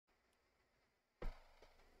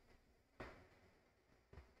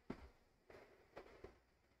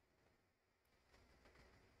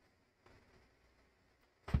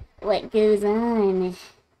what goes on.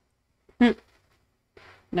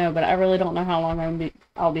 No, but I really don't know how long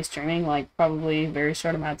I'll be streaming, like probably a very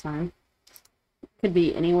short amount of time. Could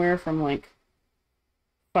be anywhere from like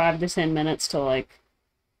 5 to 10 minutes to like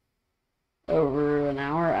over an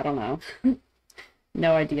hour. I don't know.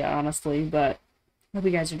 No idea, honestly, but hope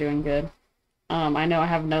you guys are doing good. I know I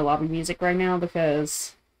have no lobby music right now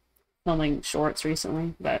because filming shorts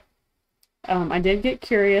recently, but I did get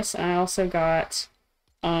curious, and I also got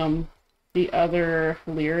the other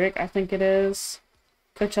lyric, I think it is,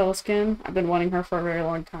 Coachella skin. I've been wanting her for a very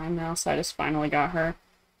long time now, so I just finally got her.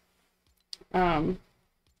 Um,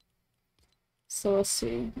 so let's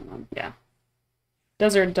see. Yeah.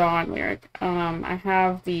 Desert Dawn lyric. I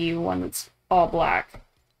have the one that's all black,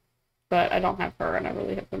 but I don't have her, and I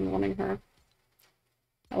really have been wanting her.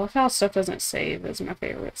 I love how stuff doesn't save as my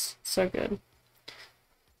favorites. So good.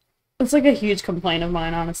 It's like a huge complaint of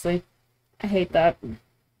mine, honestly. I hate that.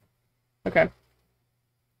 Okay.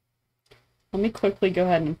 Let me quickly go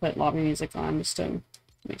ahead and put lobby music on just to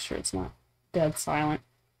make sure it's not dead silent.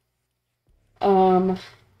 Let's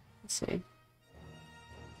see.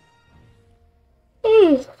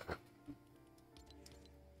 Ooh.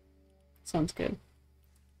 Sounds good.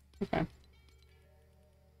 Okay.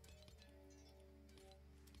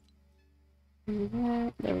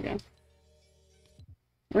 There we go.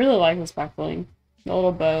 I really like this back bling. The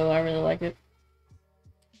little bow, I really like it.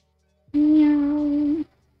 Meow.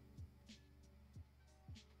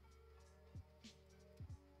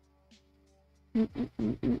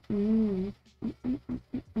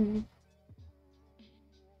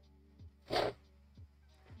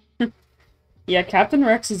 Yeah, Captain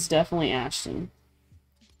Rex is definitely Ashton.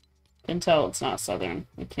 Can tell it's not Southern.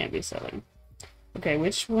 It can't be Southern. Okay,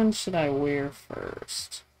 which one should I wear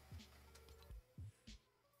first?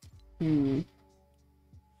 I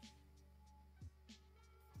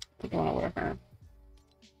think I want to wear her.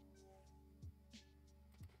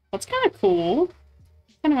 That's kind of cool.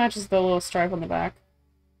 Kind of matches the little stripe on the back.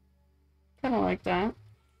 Kind of like that.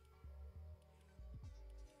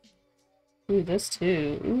 Ooh, this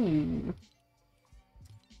too. Ooh.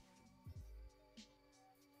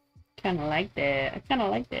 Kind of like that. I kind of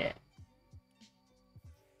like that.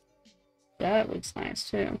 That looks nice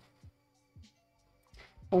too.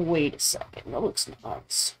 Oh, wait a second. That looks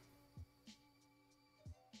nice.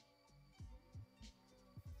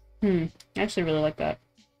 I actually really like that.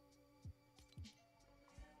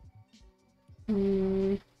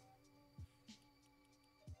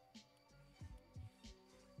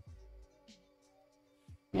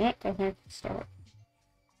 What? I have to start.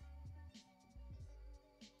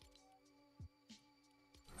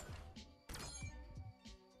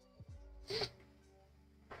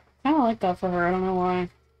 Kind of like that for her. I don't know why.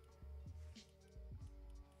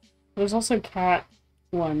 There's also cat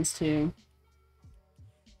ones too.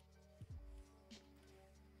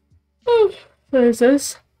 Oh, what is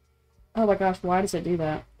this? Oh my gosh, why does it do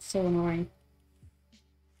that? It's so annoying.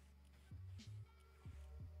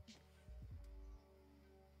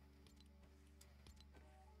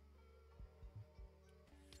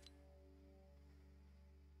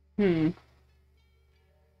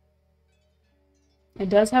 It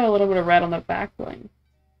does have a little bit of red on the back bling.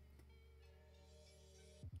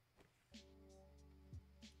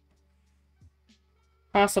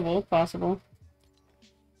 Possible, possible.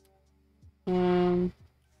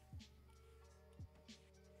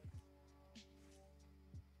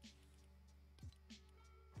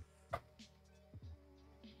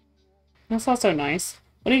 That's also nice.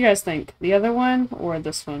 What do you guys think? The other one or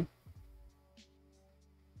this one?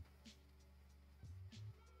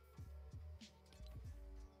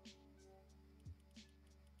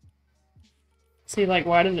 See, like,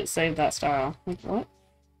 why did it save that style? Like, what?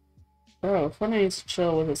 Bro, Fortnite needs to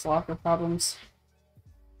chill with its locker problems.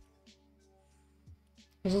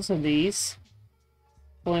 There's also these.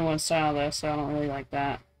 Only one style, though, so I don't really like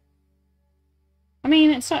that. I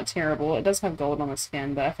mean, it's not terrible. It does have gold on the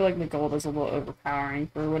skin, but I feel like the gold is a little overpowering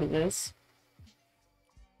for what it is.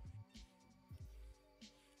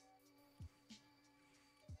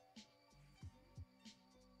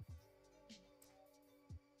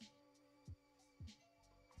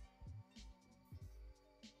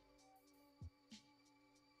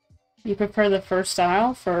 You prefer the first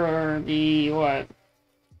style for the what?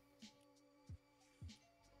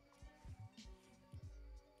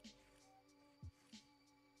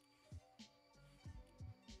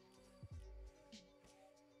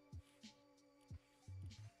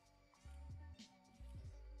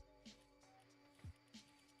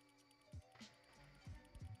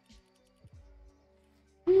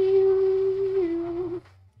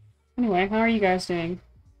 Anyway, how are you guys doing?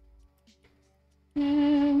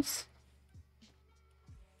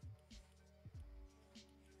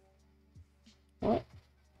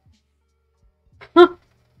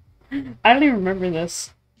 I don't even remember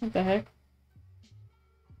this. What the heck?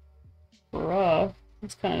 Bruh.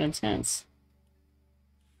 That's kind of intense.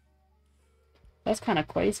 That's kind of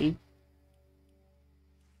crazy.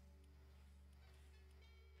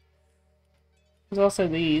 There's also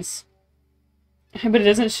these. But it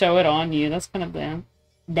doesn't show it on you. That's kind of dumb.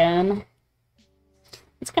 Dumb.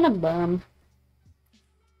 It's kind of dumb.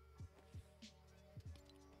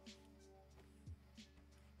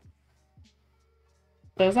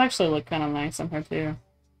 Those actually look kind of nice on her too.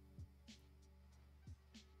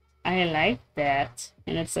 I like that.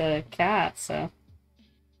 And it's a cat, so.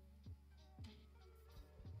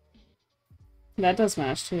 That does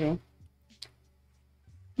match too.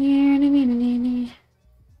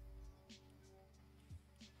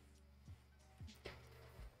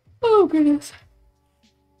 Oh goodness.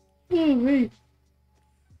 Oh wait.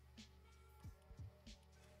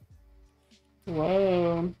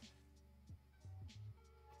 Whoa.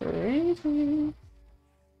 Crazy.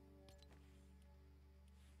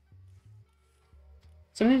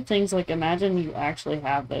 So many things, like, imagine you actually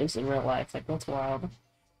have those in real life. Like, that's wild.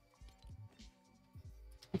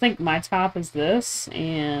 I think my top is this,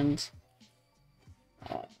 and...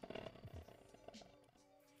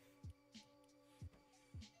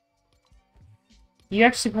 you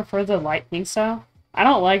actually prefer the light pink style? I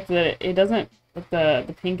don't like that it doesn't... But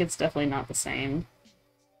the pink is definitely not the same.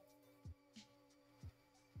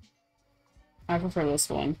 I prefer this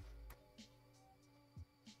one.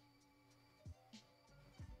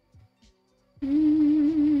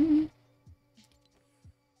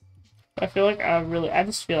 I feel like I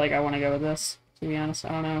just feel like I want to go with this, to be honest.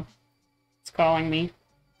 I don't know. It's calling me.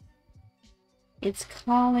 It's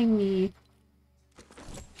calling me.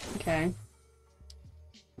 Okay.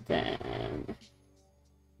 Then...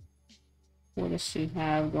 what does she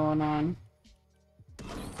have going on?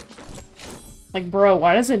 Like, bro,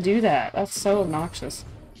 why does it do that? That's so obnoxious.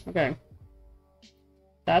 Okay.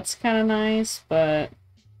 That's kind of nice, but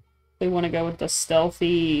we want to go with the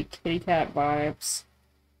stealthy kitty cat vibes.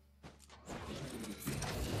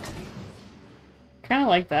 Kind of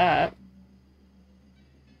like that.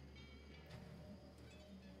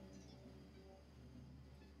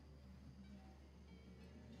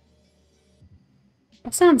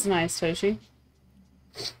 That sounds nice, Toshi.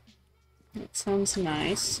 That sounds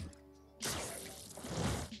nice.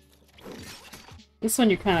 This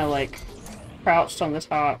one you're kind of like crouched on the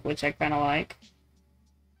top, which I kind of like.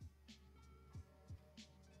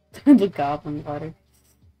 The goblin butter.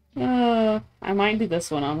 I might do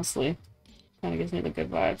this one, honestly. Kind of gives me the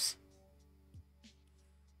good vibes.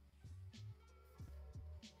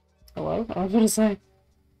 Hello? I was gonna say.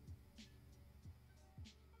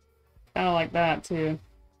 Kind of like that, too.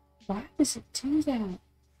 Why does it do that?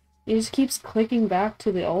 It just keeps clicking back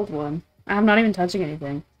to the old one. I'm not even touching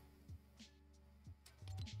anything.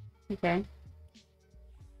 Okay.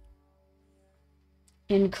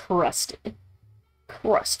 Encrusted.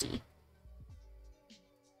 Crusty.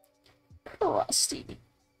 Crusty.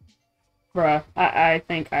 Bruh, I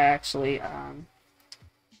think I actually,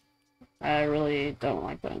 I really don't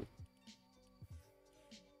like that.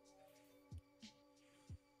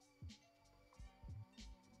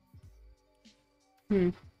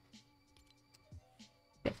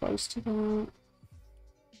 Get close to that.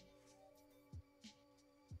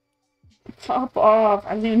 Pop off!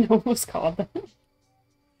 I didn't even know what was called that.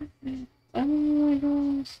 Oh my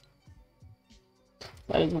gosh.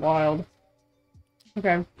 That is wild.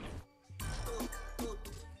 Okay. I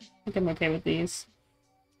think I'm okay with these.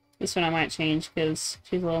 This one I might change because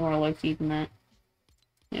she's a little more low-key than that.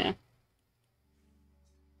 Yeah.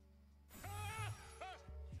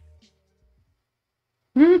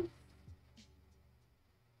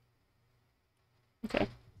 Okay.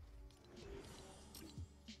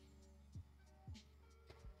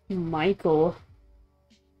 Michael.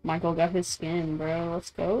 Michael got his skin, bro.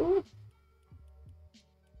 Let's go.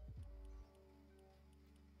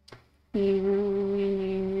 The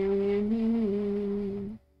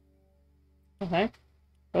heck?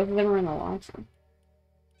 Both of them are in the launcher.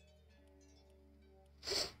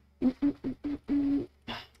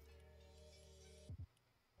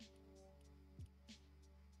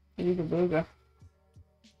 Booga booga.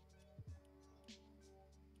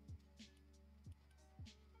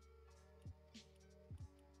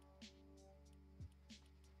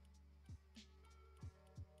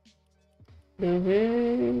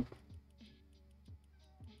 Boo-hoo.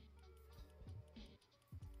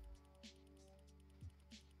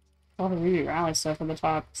 All the Ruby Rally stuff at the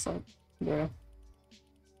top, so, bro.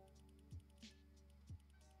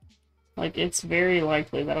 Like, it's very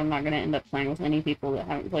likely that I'm not going to end up playing with any people that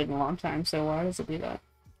haven't played in a long time, so why does it do that?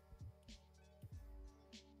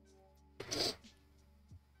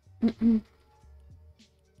 Okay.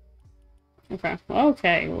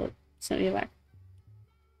 Okay. Well, send you back.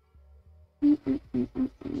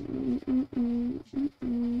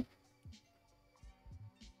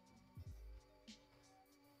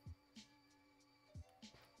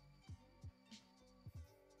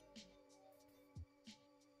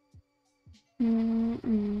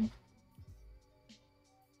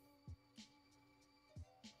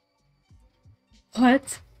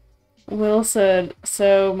 What? Will said,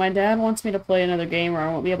 so my dad wants me to play another game or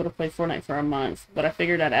I won't be able to play Fortnite for a month, but I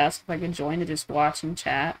figured I'd ask if I could join to just watch and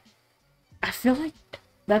chat. I feel like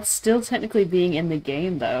that's still technically being in the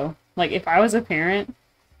game, though. Like, if I was a parent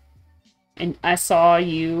and I saw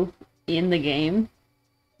you in the game,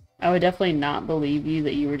 I would definitely not believe you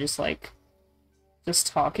that you were just, like, just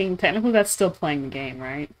talking. Technically, that's still playing the game,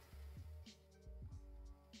 right?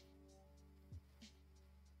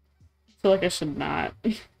 I feel like I should not.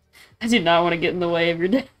 I do not want to get in the way of your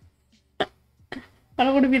day. I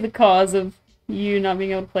don't want to be the cause of you not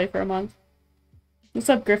being able to play for a month. What's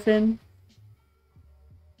up, Griffin?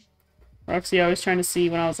 Roxy, I was trying to see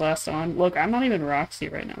when I was last on. Look, I'm not even Roxy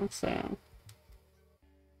right now, so...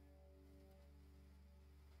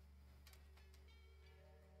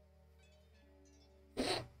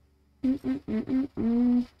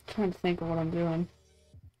 Trying to think of what I'm doing.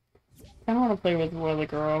 I kind of want to play with the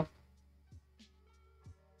girl.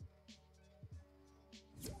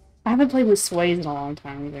 I haven't played with Sways in a long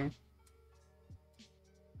time either.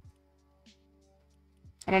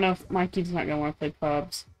 I don't know if Mikey's not gonna want to play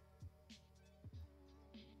pubs.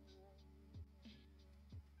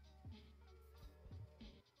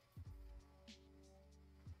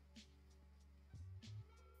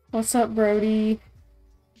 What's up, Brody?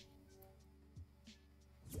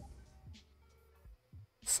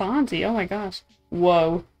 Santi, oh my gosh.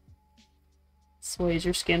 Whoa. Sways,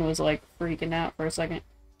 your skin was like freaking out for a second.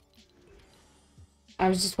 I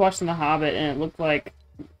was just watching The Hobbit and it looked like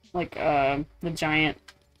the giant,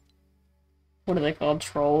 what are they called,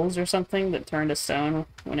 trolls or something that turned to stone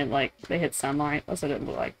when it like they hit sunlight. That's what it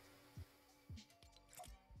looked like.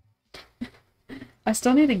 I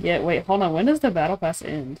still need to get, wait, hold on, when does the battle pass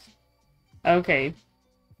end? Okay.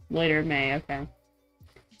 Later in May, okay.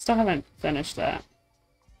 Still haven't finished that.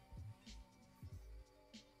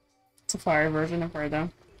 It's a fire version of her though.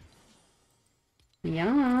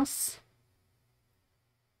 Yes.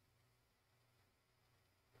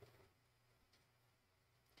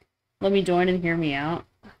 Let me join and hear me out.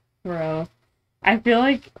 Bro. I feel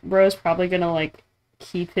like bro's probably gonna, like,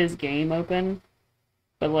 keep his game open,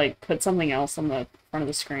 but, like, put something else on the front of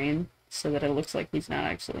the screen so that it looks like he's not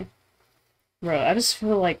actually. Bro, I just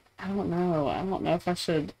feel like, I don't know. I don't know if I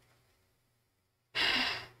should...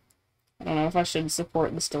 I don't know if I should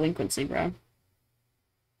support this delinquency, bro.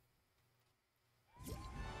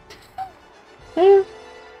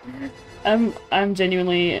 I'm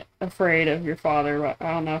genuinely afraid of your father, but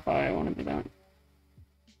I don't know if I want to do that.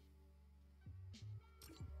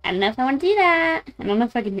 I don't know if I want to do that. I don't know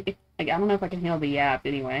if I can, like, I don't know if I can handle the yap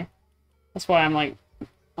anyway. That's why I'm, like,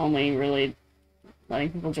 only really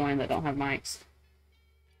letting people join that don't have mics.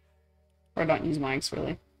 Or don't use mics,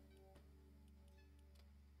 really.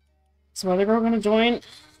 So other girl gonna join?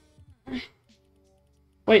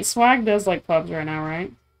 Wait, Swag does like pubs right now,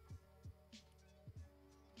 right?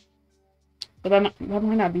 But that might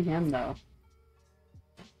not be him, though.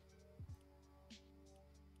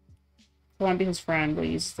 That might be his friend, but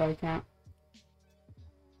he uses that account.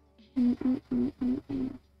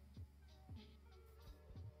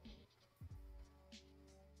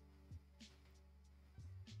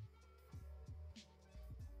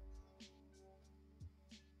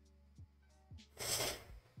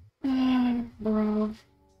 Bro.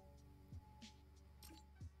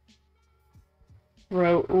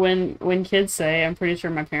 Bro, when kids say, I'm pretty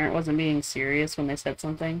sure my parent wasn't being serious when they said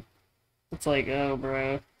something, it's like, oh,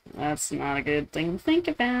 bro, that's not a good thing to think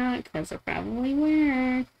about, because they probably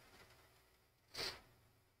were.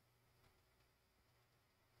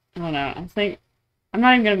 I don't know, I think, I'm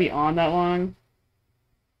not even gonna be on that long.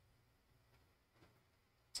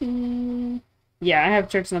 Yeah, I have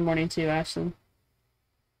church in the morning too, actually.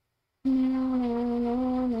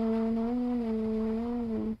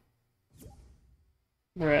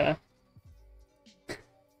 Bruh.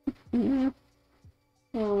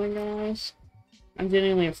 Oh my gosh. I'm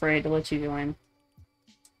genuinely afraid to let you join.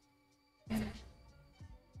 Oh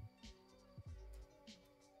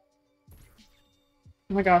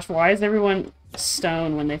my gosh, why is everyone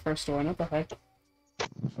stone when they first join? What the heck?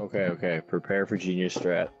 Okay, okay. Prepare for genius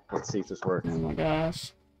strat. Let's see if this works. Oh my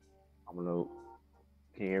gosh. I'm gonna...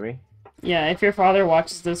 Can you hear me? Yeah, if your father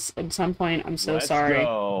watches this at some point, I'm so Let's sorry.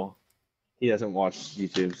 go. He doesn't watch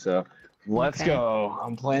YouTube, so let's Okay. go.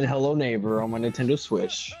 I'm playing Hello Neighbor on my Nintendo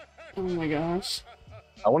Switch. Oh my gosh.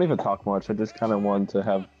 I won't even talk much. I just kind of want to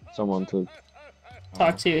have someone to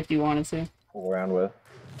Talk to if you wanted to. fool around with.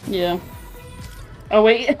 Yeah. Oh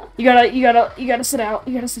wait, you gotta sit out.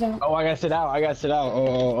 You gotta sit out. Oh, I gotta sit out. I gotta sit out.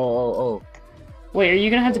 Oh. Wait, are you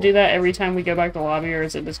gonna have to do that every time we go back to the lobby, or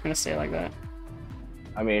is it just gonna stay like that?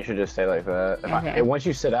 I mean, it should just stay like that. Okay. Once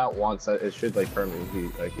you sit out once, it should like permanently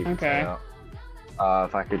keep you Okay. sitting out.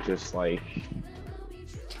 If I could just like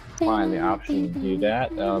find the option to do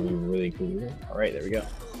that, that would be really cool. All right, there we go.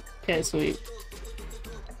 Okay, sweet.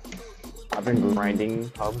 I've been grinding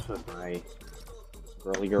pubs with my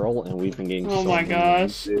girly girl, and we've been getting. Oh so my many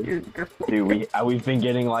gosh. wins, dude, we've been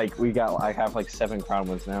getting like I have like 7 crown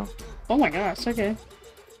wins now. Oh my gosh, okay.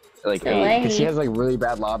 Like 8, because she has like really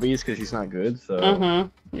bad lobbies because she's not good. So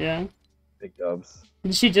yeah. big dubs.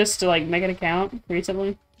 Did she just like make an account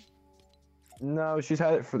recently? No, she's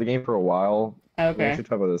had it for the game for a while. We Okay. actually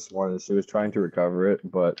talked about this morning. She was trying to recover it,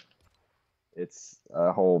 but it's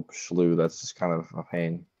a whole slew that's just kind of a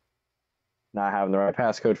pain. Not having the right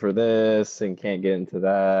passcode for this and can't get into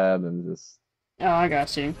that and just Oh, I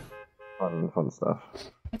got you. fun stuff.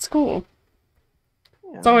 That's cool.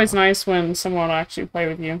 Yeah. It's always nice when someone will actually play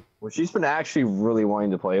with you. Well, she's been actually really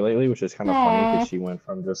wanting to play lately, which is kind of funny because she went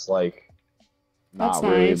from just like not That's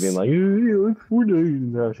really nice. being like, hey, let's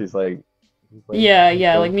Fortnite. Now she's like,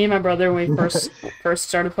 Yeah, like me and my brother, when we first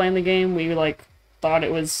started playing the game, we like thought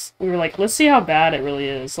it was, we were like, let's see how bad it really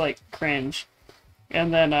is, like cringe.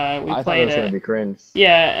 And then we I thought it played was gonna be cringe.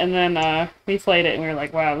 Yeah, and then we played it and we were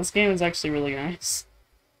like, wow, this game is actually really nice.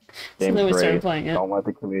 So then we started playing it. Don't let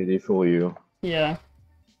the community fool you. Yeah.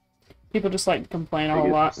 People just like complain a whole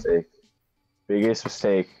lot. Biggest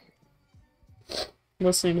mistake.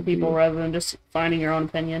 Listening to people rather than just finding your own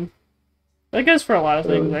opinion. That goes for a lot of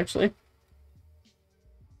things, actually.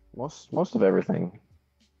 Most of everything.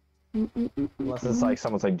 Unless it's like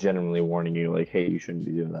someone's like genuinely warning you, like, hey, you shouldn't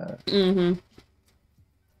be doing that.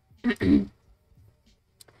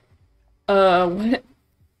 What?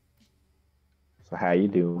 So how you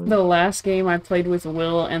doing? The last game I played with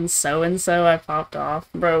Will and so-and-so, I popped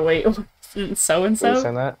off. Bro, wait, so-and-so? Who's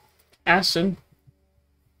saying that? Ashton.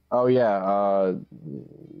 Oh yeah,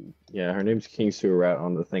 yeah, her name's King Surat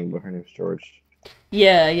on the thing, but her name's George.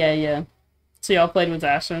 Yeah. So y'all played with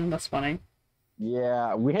Ashton? That's funny.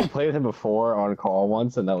 Yeah, we had played with him before on call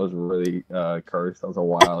once, and that was really cursed. That was a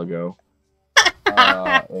while ago.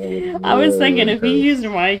 I was thinking if he used a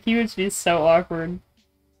mic, he would be so awkward.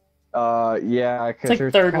 Yeah, it's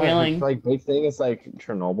like third wheeling. Like big thing is like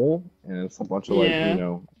Chernobyl, and it's a bunch of like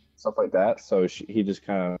stuff like that. So he just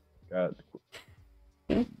kind of got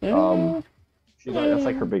she's like, that's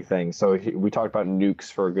like her big thing. So we talked about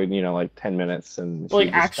nukes for a good like 10 minutes, and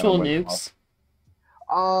like actual nukes.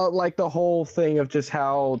 Like the whole thing of just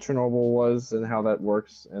how Chernobyl was and how that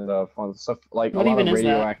works and fun stuff, like what a lot of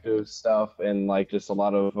radioactive that? Stuff and like just a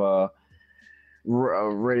lot of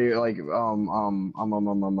radio, like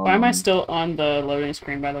Why am I still on the loading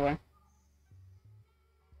screen, by the way?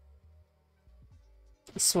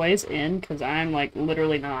 Sway's in because I'm like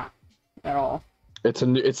literally not at all.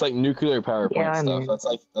 It's like nuclear power plant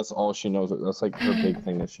stuff. That's all she knows. That's like her big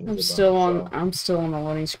thing that she knows. I'm still on the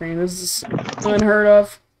loading screen. This is unheard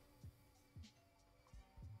of.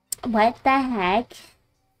 What the heck?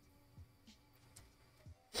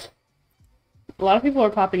 A lot of people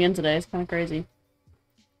are popping in today. It's kind of crazy.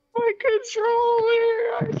 My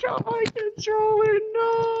controller! I got my controller.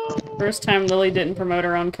 No. First time Lily didn't promote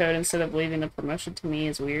her own code instead of leaving the promotion to me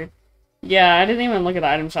is weird. Yeah, I didn't even look at the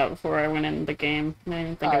item shop before I went in the game. I didn't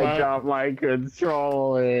even think about it. I got my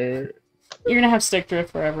controller. You're gonna have stick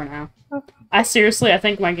drift forever now. I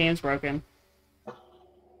think my game's broken.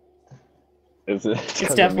 Is it?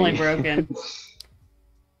 It's definitely broken.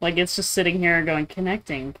 Like, it's just sitting here going,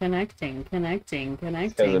 connecting. I've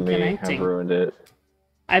ruined it.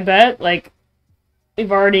 I bet, like,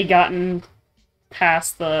 we've already gotten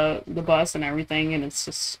past the bus and everything, and it's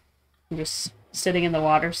just sitting in the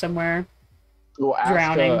water somewhere, well,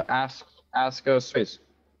 drowning. Ask Sways.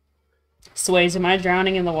 Sways, am I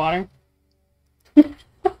drowning in the water?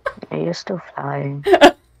 You're still flying.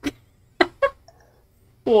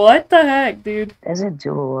 What the heck, dude? There's a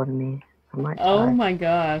duel on me. I might die. Oh my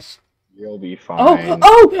gosh. You'll be fine.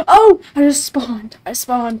 Oh! I just spawned. I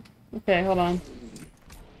spawned. Okay, hold on.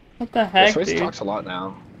 What the heck, Sways dude? talks a lot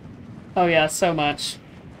now. Oh yeah, so much.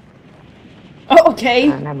 Oh, okay.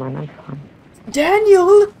 Never mind, I'm fine.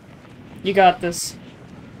 Daniel! You got this.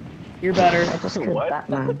 You're better. I just killed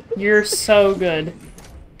Batman. You're so good.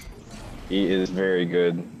 He is very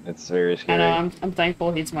good. It's very I scary. know, I'm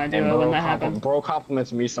thankful he's my And duo when that happened. bro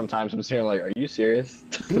compliments me sometimes. I'm sitting like, are you serious?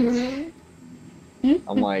 I'm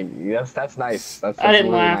like, yes, that's nice. That's I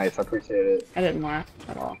didn't really laugh. nice. I appreciate it. I didn't laugh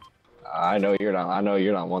at all. I know you're not. I know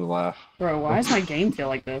you're not one to laugh. Bro, why does my game feel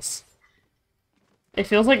like this? It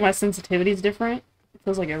feels like my sensitivity's different. It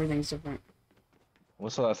feels like everything's different.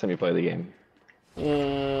 When's the last time you played the game?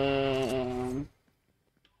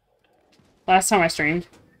 Last time I streamed.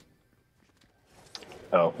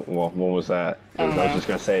 Oh, well, when was that? I was just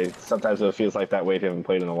gonna say, sometimes it feels like that way if you haven't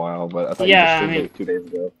played in a while, but I thought you just streamed like 2 days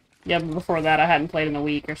ago. Yeah, but before that I hadn't played in a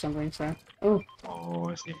week or something, so... Oh. Oh,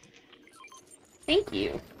 I see. Thank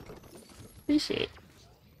you. Appreciate it.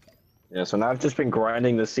 Yeah, so now I've just been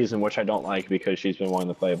grinding this season, which I don't like because she's been wanting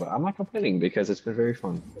to play, but I'm not complaining because it's been very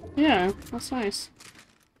fun. Yeah, that's nice.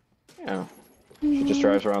 Yeah. She just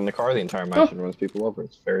drives around the car the entire match and runs people over.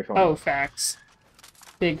 It's very fun. Oh, facts.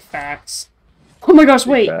 Big facts. Oh my gosh,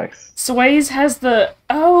 wait! Facts. Sways has the...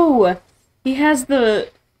 Oh! He has the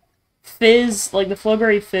fizz, like the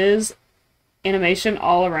Flowberry fizz animation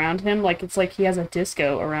all around him. Like, it's like he has a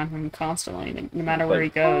disco around him constantly, no matter where he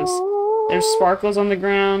goes. There's sparkles on the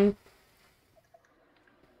ground.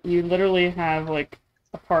 You literally have, like,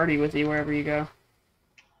 a party with you wherever you go.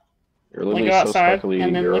 You're Like, literally go outside, so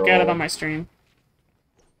and then look at it on my stream.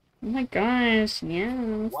 Oh my gosh, yeah.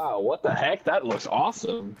 Wow, what the heck? That looks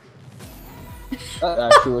awesome. That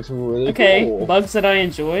actually looks really Okay, cool. bugs that I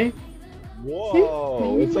enjoy.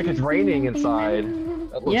 Whoa, it's like it's raining inside.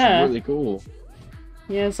 That looks really cool.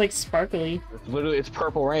 Yeah, it's like sparkly. It's literally, it's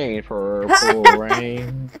purple rain. Purple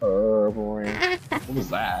rain. Purple rain. What was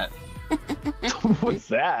that? What was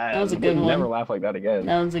that? That was a good one. Never laugh like that again.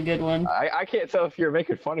 That was a good one. I can't tell if you're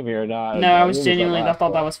making fun of me or not. No, I was genuinely, I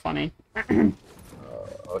thought that was funny.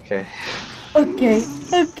 Okay. Okay,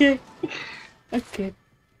 okay. Okay.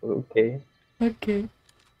 Okay. Okay.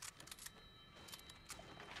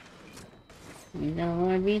 You know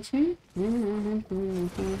what we do?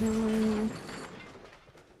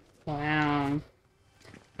 Wow.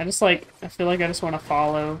 I feel like I just want to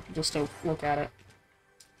follow just to look at it.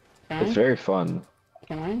 Can It's I? very fun.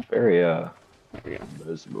 Can I? Very, There we go.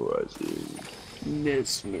 mesmerizing.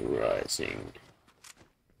 Mesmerizing.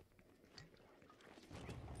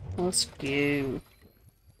 Let's go.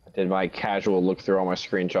 I did my casual look through all my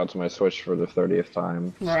screenshots on my Switch for the 30th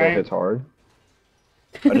time. Still Right. hits hard.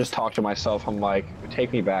 I just talk to myself, I'm like,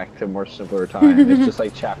 take me back to a more simpler time. It's just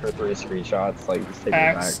like chapter 3 screenshots, like, just take me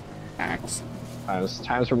back. Facts.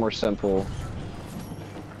 Times were more simple.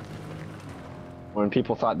 When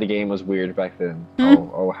people thought the game was weird back then.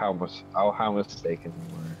 How mistaken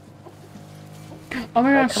we were. Oh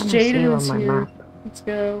my gosh, I can't see Jaden's on my here. map. Let's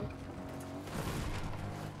go.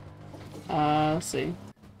 Let's see.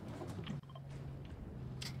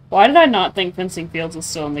 Why did I not think Fencing Fields was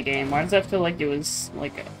still in the game? Why does that feel like it was,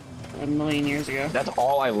 like, a million years ago? That's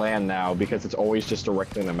all I land now, because it's always just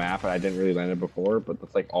directly in the map, and I didn't really land it before, but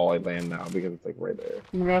that's like all I land now, because it's like right there.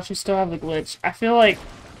 Oh my gosh, you still have the glitch. I feel like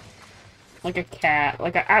a cat.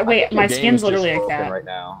 Like, wait, my skin's literally a cat. Right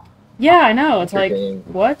now. Yeah, I know. It's Your like, game.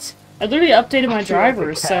 what? I literally updated my I feel like a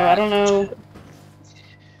drivers, so cat. I don't know.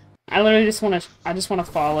 I literally just want to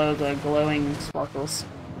follow the glowing sparkles.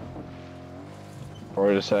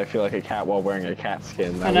 Or just I feel like a cat while wearing a cat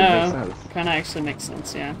skin. That I would know. make sense. Kind of actually makes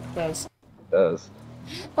sense, yeah. It does. It does.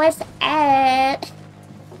 What's up?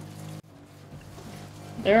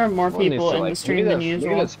 There are more One needs people to, in like, the stream we than need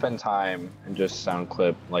usual. to spend time and just sound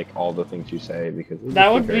clip like all the things you say, because it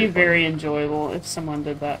That would very be fun. very enjoyable if someone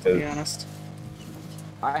did that, to be honest.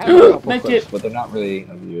 I have a couple Make clips, it- but they're not really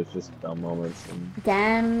of you. It's just dumb moments. And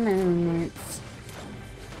Dumb moments.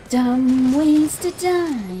 Dumb ways to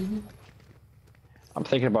die. I'm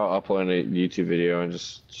thinking about uploading a YouTube video and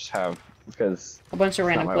just have, because A bunch of it's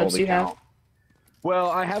random not my clips old you have. account.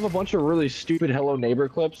 Well, I have a bunch of really stupid Hello Neighbor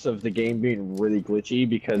clips of the game being really glitchy,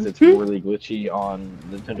 because it's really glitchy on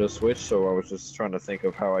Nintendo Switch, so I was just trying to think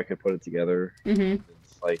of how I could put it together. Mm-hmm.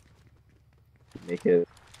 It's like, make it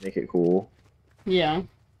cool. Yeah.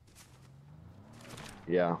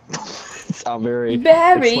 Yeah. I'm very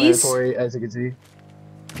Berries. explanatory, as you can see.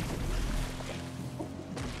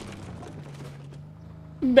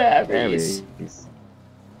 Berries.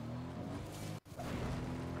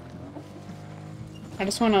 I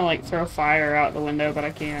just want to, like, throw fire out the window, but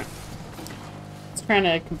I can't. It's trying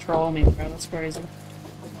to control me, bro. That's crazy.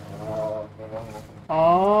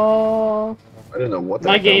 Oh. I don't know what that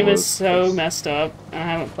My game was. is so messed up. I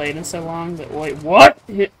haven't played in so long that, wait, what?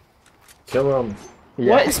 Kill him.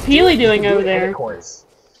 What is Peely doing over there?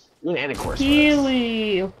 You an anticourse.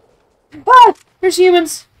 Peely. Ah! There's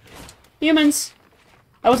humans! Humans!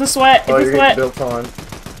 That was a sweat. Oh, It's a you're sweat. getting built on.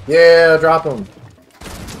 Yeah, drop him.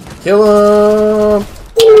 Kill him.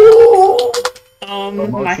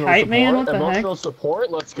 My hype man, what the heck? Emotional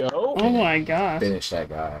support, let's go. Oh my gosh. Finish that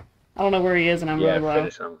guy. I don't know where he is, and I'm Yeah, really low.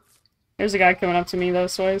 finish him. There's a guy coming up to me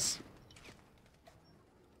those ways.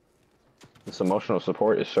 This emotional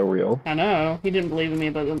support is so real. I know. He didn't believe in me,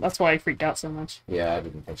 but that's why I freaked out so much. Yeah, I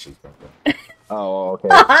didn't think she's going to. Oh, okay.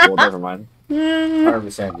 Well, never mind.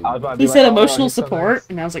 100% I was about to He be said like, oh, emotional he's so support, nice.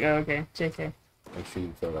 and I was like, oh, okay, JK. Make sure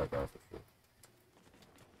you kill that guy for sure.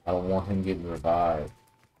 I don't want him getting revived.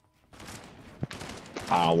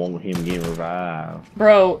 I want him getting revived.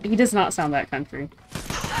 Bro, he does not sound that country.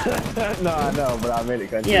 No, I know, but I made it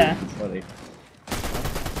country. Yeah. It's funny.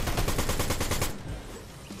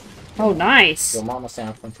 Oh, nice. Your mama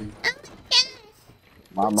sound country.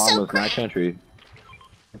 My mom was my country.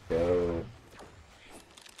 Go.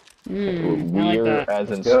 I like We're that. as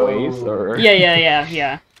in Let's go. space, or Yeah.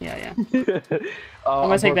 Oh, I'm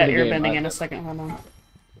gonna take that broken the game. airbending in a second. Hold on.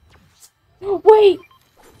 Wait.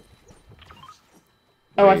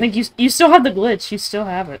 Oh, I think you still have the glitch. You still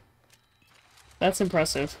have it. That's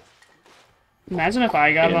impressive. Imagine if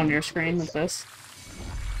I got it on your screen with this.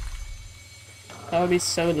 That would be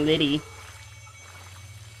so litty.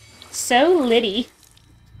 So litty.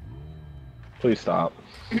 Please stop.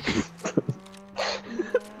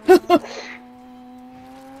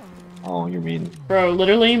 Oh, you're mean. Bro,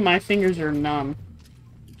 literally, my fingers are numb.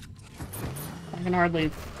 I can hardly...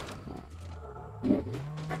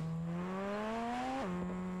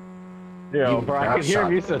 Yo, bro, I got can hear shot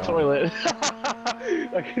him use the down. toilet.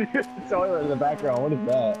 I can hear the toilet in the background. What is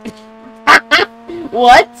that?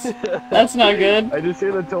 What? That's not good. I just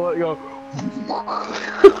hear the toilet go.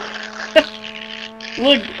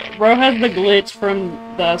 Look, bro has the glitch from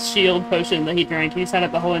the shield potion that he drank. He's had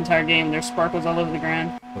it the whole entire game. There's sparkles all over the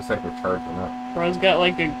ground. Looks like we're charging up. Bro's got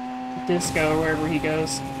like a disco wherever he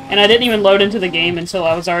goes. And I didn't even load into the game until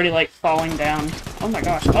I was already like falling down. Oh my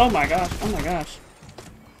gosh, oh my gosh, oh my gosh.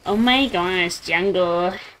 Oh my gosh,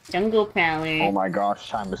 jungle. Jungle power. Oh my gosh,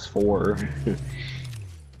 time is 4.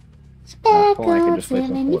 I feel like I just made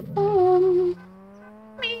some Fortnite.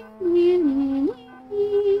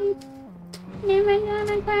 Never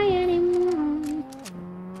gonna cry anymore.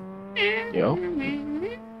 Yo.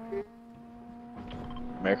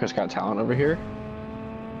 America's Got Talent over here.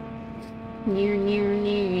 Near.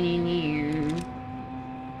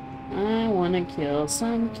 I wanna kill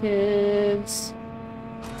some kids.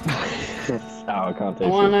 Oh, I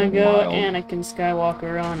wanna go Anakin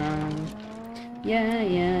Skywalker on 'em.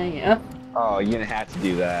 Yeah. Oh, you didn't have to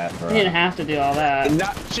do that, bro. You didn't have to do all that.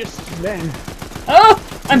 Not just men. Oh!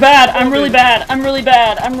 I'm bad! I'm really bad! I'm really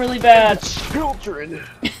bad! Children.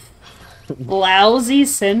 Lousy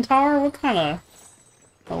centaur? What kind of...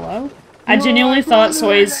 Hello? I genuinely thought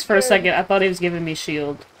Soy's for a second. I thought he was giving me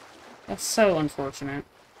shield. That's so unfortunate.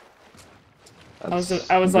 I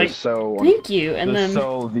was like, so thank you, and then...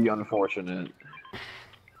 so the unfortunate.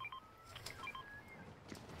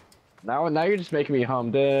 Now you're just making me hum.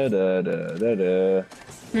 Da da da da da.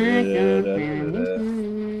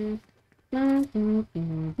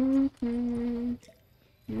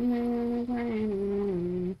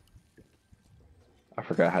 I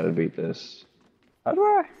forgot how to beat this. How do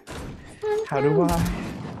I? How do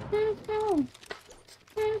I?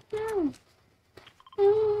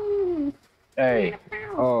 Hey.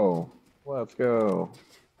 Oh. Let's go.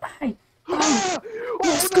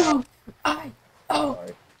 Let's go!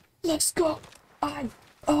 Sorry. Let's go! I'm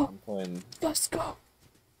playing. Let's go!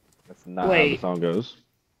 That's not how Wait. the song goes.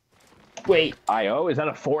 Wait. IO? Is that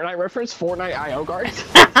a Fortnite reference? Fortnite IO guards?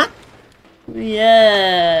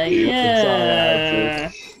 Yeah.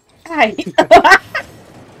 Hi.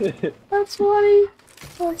 That's funny.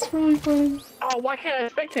 That's really funny. Oh, why can't I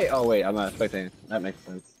spectate? Oh, wait, I'm not spectating. That makes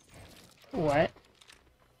sense. What?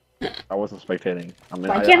 I wasn't spectating. I mean,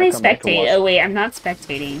 Why can't I come back to spectate? watch- Oh wait, I'm not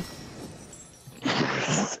spectating.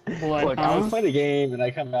 What, Look, I huh? was playing the game and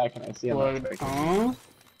I come back and I see I'm not What, spectating. huh?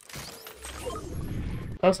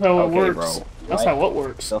 That's how it Okay, works. bro. That's how it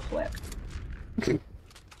works. So flat. Good,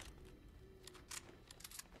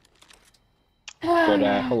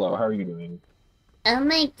 hello, how are you doing? Oh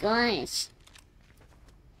my gosh.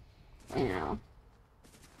 Wow.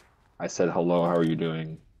 I said hello, how are you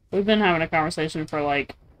doing? We've been having a conversation for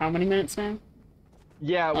like, how many minutes now?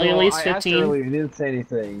 Yeah, Like, at least I asked 15. earlier, you didn't say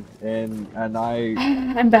anything, and I...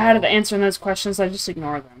 I'm bad at answering those questions, I just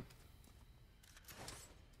ignore them.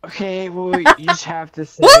 Okay, well, you just have to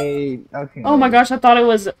say... Okay. Oh my gosh, I thought it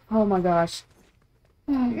was... Oh my gosh.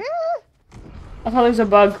 I thought there was a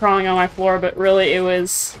bug crawling on my floor, but really it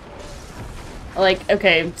was... Like,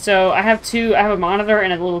 okay, so I have a monitor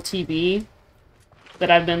and a little TV that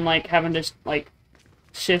I've been, like, having to, like,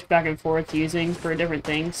 shift back and forth using for different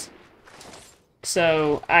things.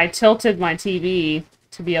 So, I tilted my TV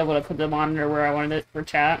to be able to put the monitor where I wanted it for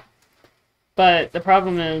chat. But the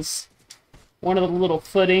problem is, one of the little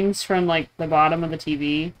footings from, like, the bottom of the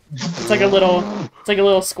TV, it's like a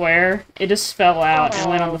little square. It just fell out and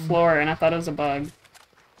went on the floor, and I thought it was a bug.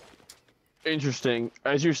 Interesting.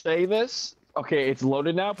 As you say this, okay, it's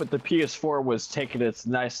loaded now, but the PS4 was taking its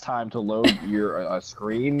nice time to load your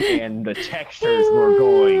screen, and the textures were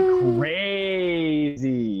going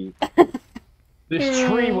crazy. This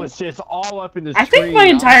tree was just all up in the screen. I think my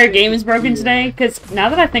entire game is broken today, because now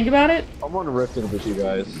that I think about it... I'm on Rifted with you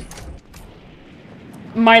guys.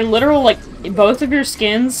 My literal, like, both of your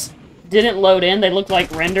skins didn't load in. They looked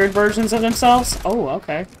like rendered versions of themselves. Oh,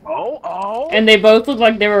 okay. Oh! And they both looked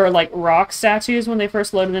like they were, like, rock statues when they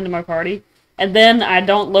first loaded into my party. And then I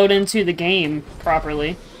don't load into the game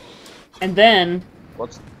properly. And then...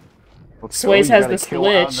 Sways has this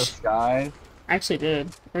glitch. I actually did.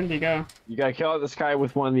 Where did he go? You gotta kill out the sky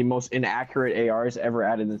with one of the most inaccurate ARs ever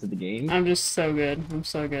added into the game. I'm just so good. I'm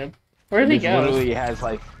so good. Where did he go? Literally has,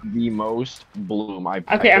 like, the most bloom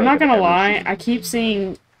Okay, I'm not gonna lie. I keep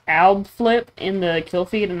seeing Alb flip in the kill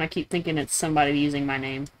feed, and I keep thinking it's somebody using my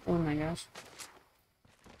name. Oh my gosh.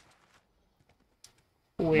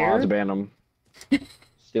 Where? Mods ban him.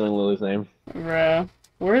 Stealing Lily's name. Bruh.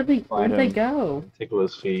 Where'd they go? Tickle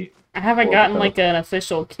his feet. I haven't gotten, like, an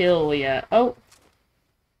official kill yet. Oh!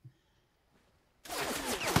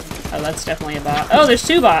 Oh, that's definitely a bot. Oh, there's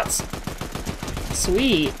 2 bots!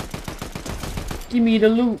 Sweet. Give me the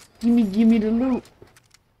loot. Give me the loot.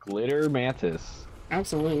 Glitter Mantis.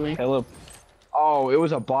 Absolutely. Oh, it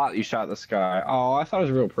was a bot you shot in the sky. Oh, I thought it was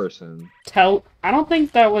a real person. I don't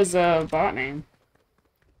think that was a bot name.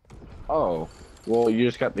 Oh. Well, you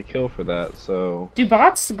just got the kill for that, so... Do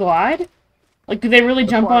bots glide? Like, do they really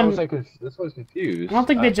jump on... That's why I was confused. I don't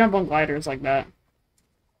think they jump on gliders like that.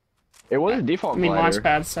 It was a default glider. glider. Launch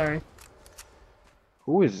pads, sorry.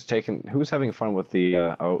 Who's having fun with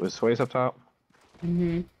the, oh, is Sway's up top?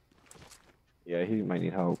 Mm-hmm. Yeah, he might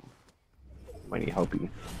need help. Might need helpy.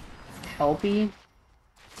 Helpy?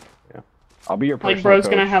 Yeah. I'll be your personal Like, bro's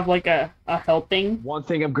coach. gonna have, like, a helping? One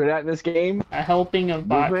thing I'm good at in this game? A helping of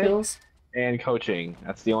bot kills? And coaching.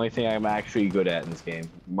 That's the only thing I'm actually good at in this game.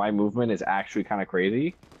 My movement is actually kind of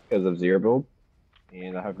crazy because of zero build,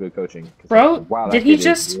 and I have good coaching. Bro, wow, did he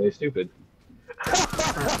just... really stupid.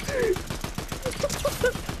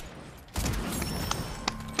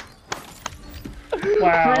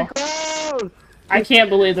 Wow. I can't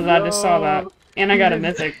believe that I just saw that. And I got a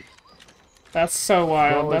mythic. That's so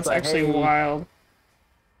wild. Bro, that's actually wild.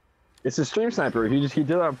 It's a stream sniper. He did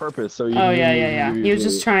it on purpose. So oh yeah. He was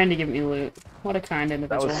just trying to give me loot. What a kind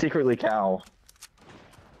individual. That was secretly Cal.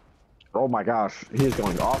 Oh my gosh, he's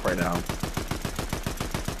going off right now.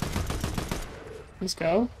 Let's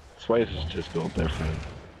go. Sway's just built different.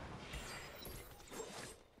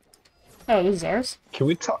 Oh, this is ours. Can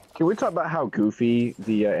we talk about how goofy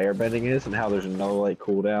the airbending is and how there's no like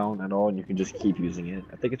cooldown at all, and you can just keep using it?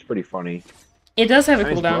 I think it's pretty funny. It does have a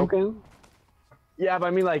cooldown. Broken? Yeah, but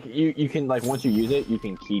I mean, like you can like once you use it, you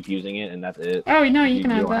can keep using it, and that's it. Oh no, you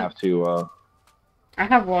can have that. You don't have to. I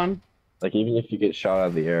have one. Like even if you get shot out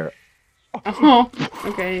of the air. Oh,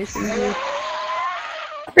 okay.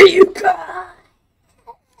 Are you God?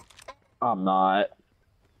 I'm not.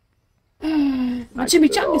 My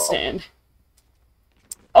chimichanga stand.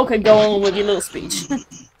 Okay, go on with your little speech.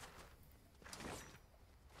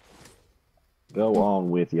 Go on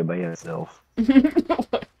with your bad self.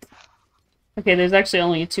 Okay, there's actually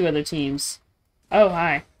only 2 other teams. Oh,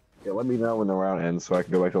 hi. Yeah, let me know when the round ends so I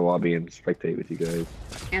can go back to the lobby and spectate with you guys.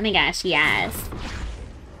 Oh my gosh, yes.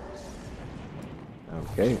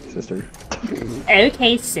 Okay, sister.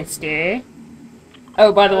 Okay, sister.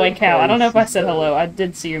 Oh, by the way, Cal, I don't know if I said hello. I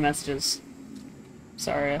did see your messages.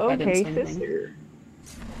 Sorry if I didn't say anything. Sister.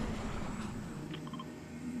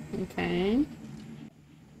 Okay.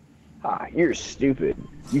 Ah, you're stupid.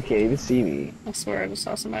 You can't even see me. I swear I just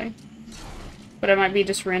saw somebody. But I might be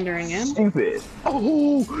just rendering in. Stupid.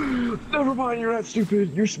 Oh, never mind. You're not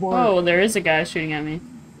stupid. You're smart. Oh, there is a guy shooting at me.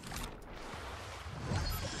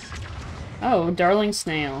 Oh, darling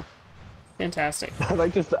snail. Fantastic. I'd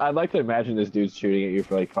like to imagine this dude shooting at you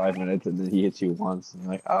for like 5 minutes and then he hits you once and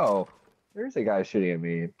you're like, oh, there's a guy shooting at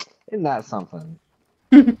me. Isn't that something?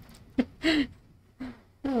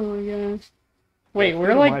 Oh my gosh. Wait,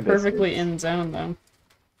 we're like perfectly in zone though.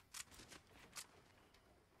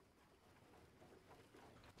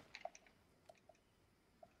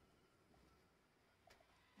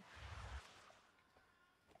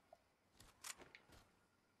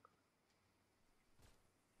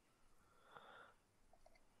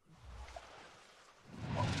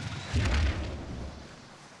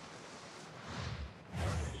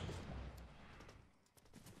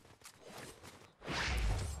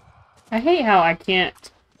 I hate how I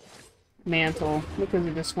can't mantle because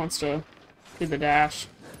it just wants to do the dash.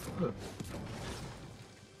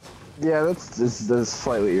 Yeah, that's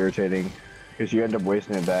slightly irritating because you end up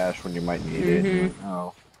wasting a dash when you might need it. Mhm. Like,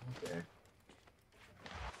 oh, okay.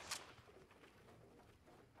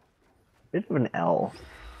 Bit of an L.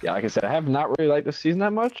 Yeah, like I said, I have not really liked this season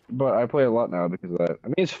that much, but I play a lot now because of that. I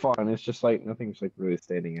mean, it's fun. It's just like nothing's like really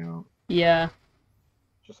standing out. Yeah.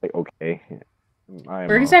 Just like okay.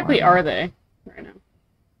 Where exactly are they right now?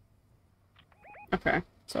 Okay,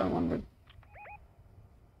 so I wondered.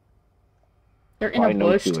 They're in a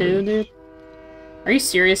bush too, dude. Are you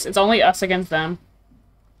serious? It's only us against them.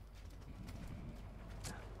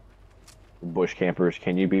 Bush campers,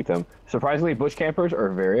 can you beat them? Surprisingly, bush campers are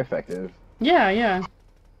very effective. Yeah, yeah.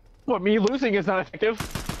 What, me losing is not effective?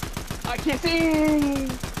 I can't see!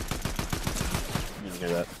 You hear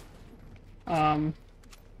that?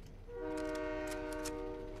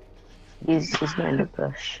 He's behind the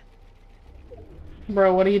bush.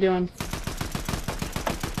 Bro, what are you doing?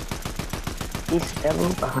 He's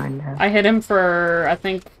still behind us. I hit him for, I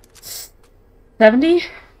think, 70?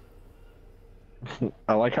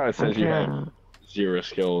 I like how it says you had Yeah. 0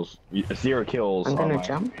 skills. 0 kills. I'm on gonna my-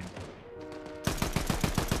 jump.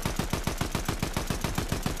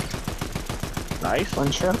 Nice.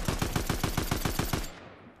 One shot.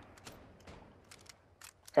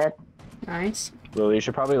 Dead. Nice. Well, you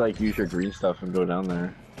should probably like use your green stuff and go down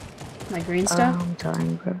there. My green stuff? I'm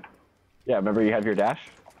dying, bro. Yeah, remember you have your dash?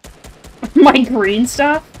 My green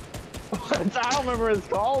stuff? I don't remember what it's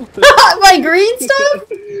called. My green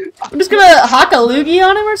stuff? I'm just gonna hock a loogie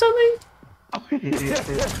on him or something?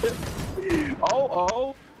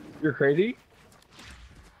 Oh, you're crazy.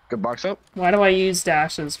 Good box up. Why do I use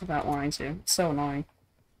dashes without wanting to? It's so annoying.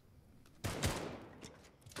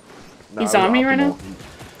 He's on me right now?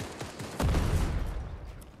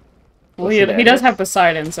 Well, he does have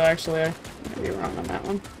Poseidon, so actually I might be wrong on that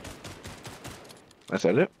one. I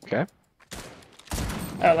said it. Okay.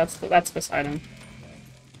 Oh, that's Poseidon.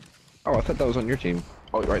 Oh, I thought that was on your team.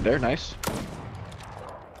 Oh, right there. Nice.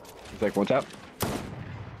 He's like, one tap.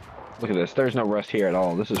 Look at this. There's no rust here at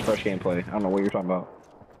all. This is fresh gameplay. I don't know what you're talking about.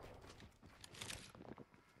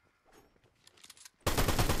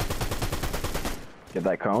 Get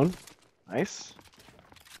that cone. Nice.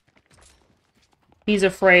 He's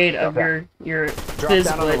afraid of your Drop fizz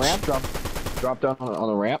down on the glitch. ramp. Drop down on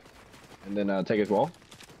the ramp, and then take his wall.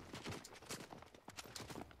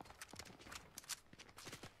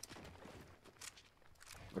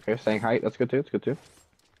 Okay, staying height. That's good too. It's good too.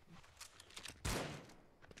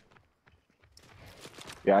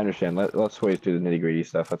 Yeah, I understand. Let's wait do the nitty gritty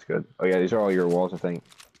stuff. That's good. Oh yeah, these are all your walls, I think.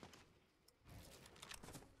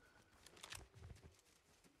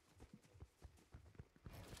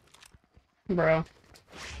 Bro.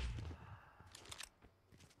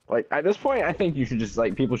 Like at this point, I think you should just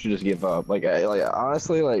like people should just give up. Like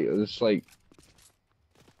honestly, like it's like.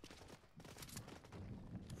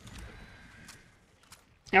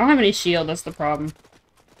 I don't have any shield, that's the problem.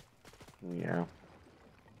 Yeah.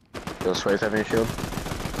 Does Sways have any shield?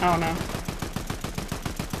 I don't know.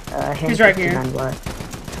 He's right here.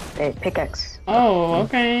 Hey, pickaxe. Oh,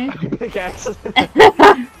 okay. Pickaxe.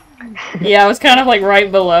 Yeah, I was kind of like right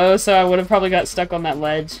below, so I would have probably got stuck on that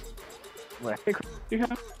ledge. Let's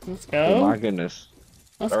Oh go. my goodness.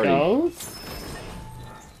 Let's 30. go.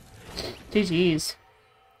 GG's.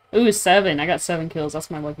 Ooh, 7. I got 7 kills. That's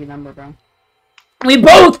my lucky number, bro. We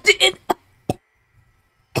both did!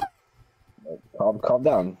 Calm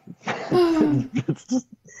down.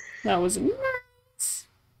 That was nice.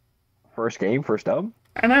 First game, first dub.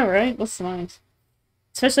 I know, right? That's nice.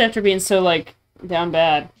 Especially after being so, like, down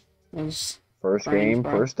bad. It was First Fine, game,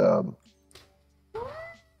 bro. first dub.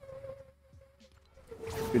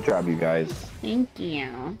 Good job, you guys. Thank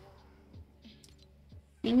you.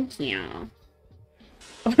 Thank you.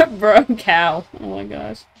 Bro, cow. Oh my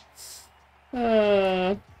gosh.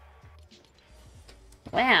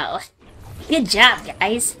 Wow. Good job,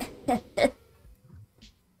 guys.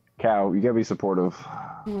 Cow, you gotta be supportive.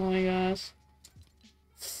 Oh my gosh.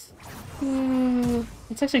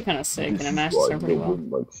 It's actually kind of sick, and it matches her pretty well.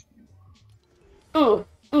 Ooh,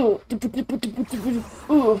 ooh,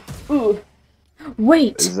 ooh, ooh.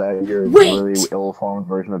 Wait! Is that your Wait! really ill-formed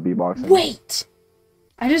version of beatboxing? Wait!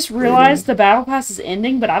 I just realized the battle pass is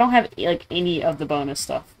ending, but I don't have, like, any of the bonus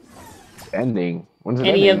stuff. Ending? When's it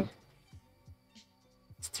Any ending? of...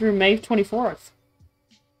 It's through May 24th.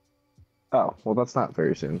 Oh, well that's not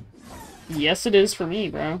very soon. Yes, it is for me,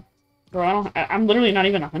 bro. Bro, I'm literally not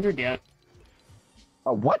even 100 yet.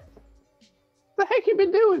 What? The heck you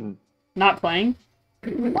been doing? Not playing?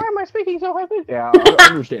 Why am I speaking so high pitched? Yeah,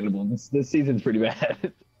 understandable. This season's pretty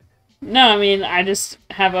bad. No, I mean, I just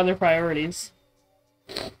have other priorities.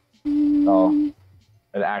 Oh,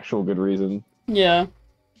 an actual good reason. Yeah.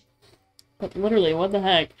 But literally, what the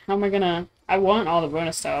heck? How am I gonna... I want all the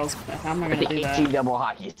bonus styles, but how am I gonna do that? double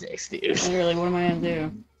hockey sticks, dude. Literally, what am I gonna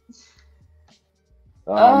do?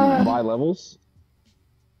 Buy levels.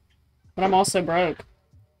 But I'm also broke.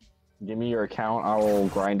 Give me your account. I will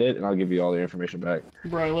grind it, and I'll give you all the information back.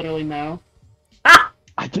 Bro, literally no.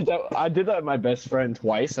 I did that with my best friend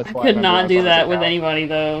twice. That's I why could remember not I do bought his that with account. anybody,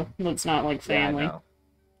 though. That's not, like, family. Yeah,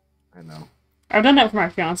 I know. I've done that with my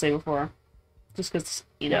fiance before. Just because,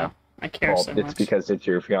 you know, Yeah. I care Well, so it's much. because it's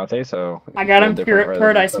your fiance, so I got him it's a different rather than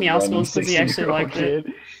Paradise some Meowscles random because he actually 16-year-old liked it.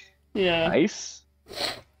 kid. Yeah. Nice.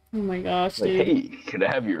 Oh my gosh, Like, dude. hey, can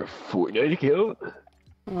I have your Fortnite account?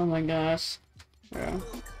 Oh my gosh. Bro.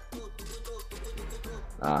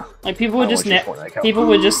 Like, I people would want just your Fortnite account. people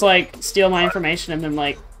would just, like, steal my information and then,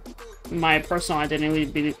 like, my personal identity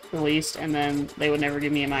would be released and then they would never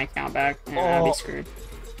give me my account back and I'd be screwed.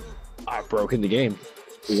 I broke in the game.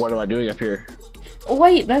 What am I doing up here? Oh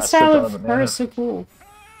wait, that I style slipped of on a her banana. is so cool.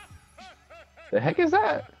 The heck is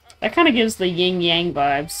that? That kind of gives the yin-yang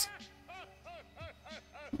vibes.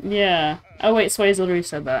 Yeah. Oh wait, Sway's literally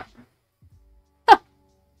said that.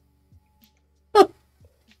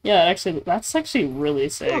 Yeah, actually, that's actually really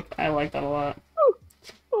sick. I like that a lot.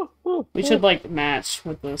 We should, like, match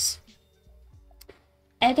with this.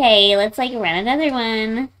 Okay, let's, like, run another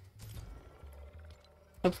one.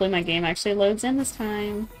 Hopefully my game actually loads in this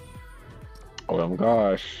time. Oh my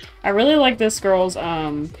gosh. I really like this girl's,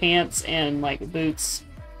 pants and, like, boots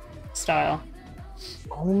style.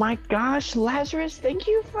 Oh my gosh, Lazarus, thank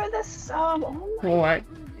you for the sub. Oh my What?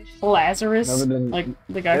 Lazarus? Never done- Like,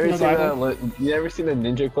 the guy from the Bible? You ever seen the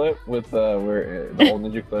ninja clip with where the old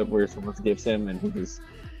ninja clip where someone gives him and he just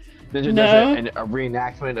ninja No. does a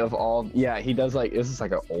reenactment of all? Yeah, he does like this is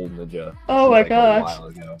like an old ninja. Oh This is, my like, gosh. A while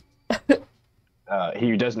ago.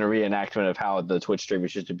 He does a reenactment of how the Twitch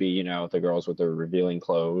streamers used to be, you know, the girls with their revealing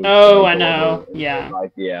clothes. Oh, like, I go know. over- Yeah.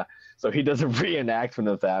 Like, yeah. So he does a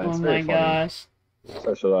reenactment of that. It's Oh very my funny. gosh.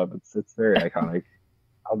 Search it up. It's very iconic.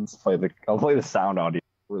 I'll play the sound audio.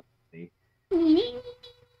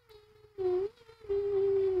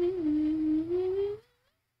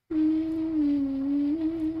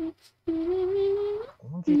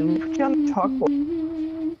 Put you on the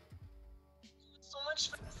chalkboard. So much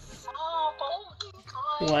for the sub. Oh my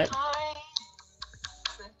god. What? Guys.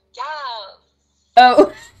 Yeah.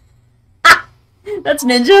 Oh. That's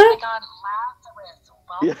Ninja? Oh my god,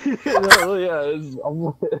 Lazarus. Yeah, no, yeah,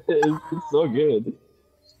 it's so good.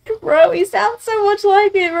 Bro, he sounds so much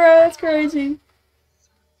like it, bro. That's crazy.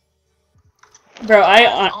 Bro,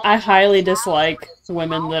 I highly dislike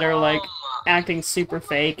women that are, like, acting super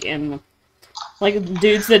fake and, like,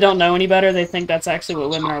 dudes that don't know any better, they think that's actually what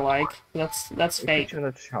women are like. That's fake. Put you on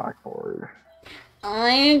a chalkboard. Oh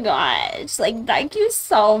my gosh, like, thank you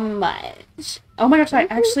so much. Oh my gosh, I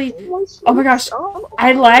actually, oh my gosh,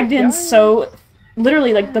 I lagged in so,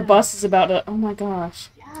 literally, like, the bus is about to, oh my gosh.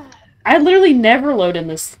 I literally never load in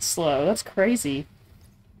this slow, that's crazy.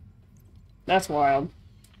 That's wild.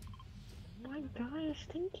 Oh my gosh,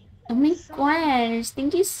 thank you. Oh my gosh,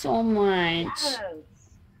 thank you so much.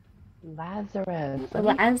 Lazarus.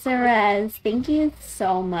 Lazarus, thank you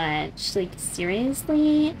so much. Like,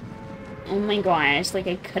 seriously? Oh my gosh, like,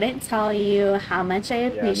 I couldn't tell you how much I Yeah,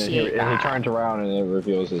 and then appreciate he that. turns around and it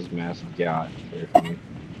reveals his massive yacht.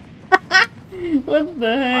 What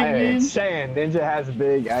the heck, I'm dude? saying Ninja has a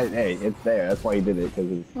big. Hey, it's there. That's why he did it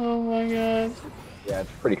because it's Oh my gosh. yeah,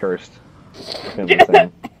 it's pretty cursed. It's gonna be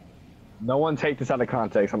insane. No one take this out of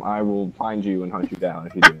context. I will find you and hunt you down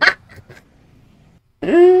if you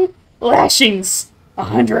do. Lashings!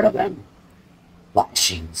 100 of them.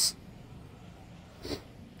 Lashings.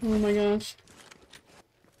 Oh my gosh.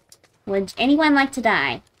 Would anyone like to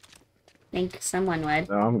die? I think someone would.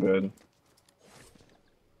 No, I'm good.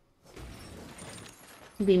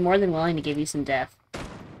 I'd be more than willing to give you some death.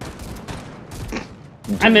 I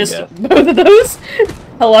Give me missed death. both of those.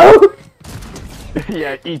 Hello?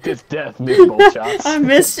 Yeah, eat this death, miss both shots. I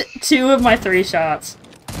missed 2 of my 3 shots.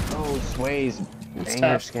 Oh, Sway's That's banger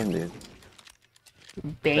tough. skin, dude.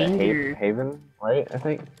 Banger. Haven, right? I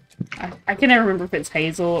think. I can never remember if it's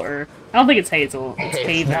Hazel or... I don't think it's Hazel. It's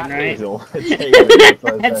Haven, not right? Hazel. It's Haven. That's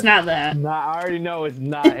what I It's said. not that. Nah, I already know it's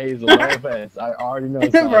not Hazel. No offense. I already know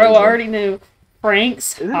it's Bro, not I Hazel. already knew.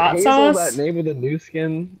 Frank's Isn't hot Hazel sauce? that name of the new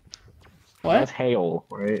skin? What? That's Hale,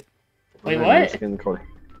 right? Wait, Isn't that what? new skin called...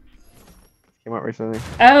 Came out recently.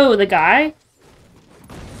 Oh, the guy?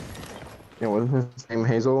 Yeah, wasn't his name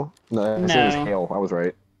Hazel? No, his name was No. Hale. I was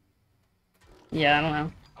right. Yeah, I don't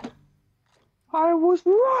know. I was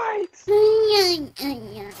right!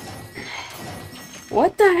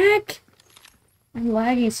 What the heck? I'm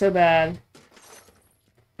lagging so bad.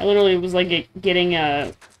 I literally was like getting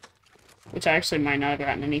a... Which I actually might not have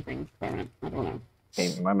gotten anything from it. I don't know.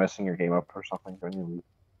 Hey, am I messing your game up or something? Don't you leave?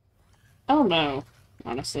 Oh no,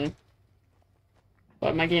 honestly.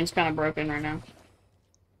 But my game's kind of broken right now.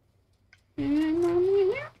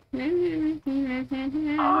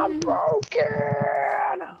 I'm broken!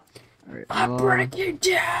 Alright, I break you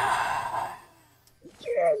down!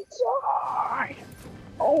 inside!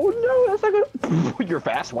 Oh no, that's not good! You're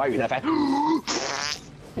fast? Why are you that fast?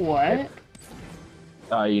 What?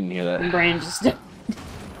 Oh, you didn't hear My that. brain just...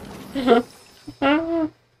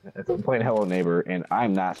 I'm playing Hello Neighbor, and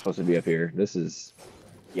I'm not supposed to be up here. This is...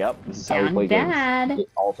 Yep, this is how we play Dad. games. The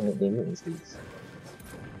ultimate gamer instincts.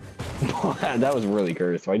 That was really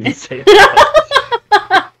cursed. Why did you say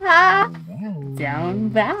that? Down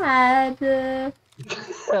bad.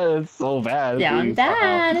 It's so bad. Down Please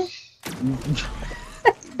bad.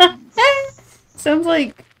 stop. Sounds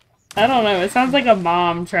like... I don't know, it sounds like a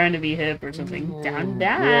mom trying to be hip or something. Down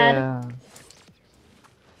bad. Yeah.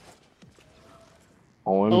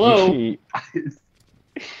 OMG.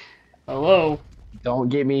 Hello. Don't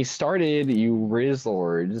get me started, you Riz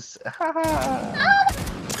Lords.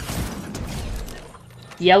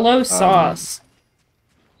 Yellow sauce.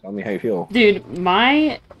 Tell me how you feel. Dude,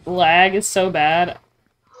 my lag is so bad.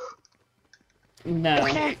 No.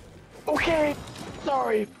 Okay.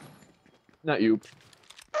 Sorry. Not you.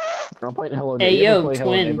 I'm playing Hello Hey Neighbor. yo,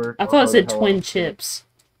 twin. I thought it said twin chips.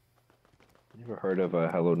 You ever heard of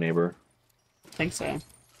Hello Neighbor? I think so.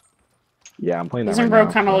 Yeah, I'm playing that Doesn't right bro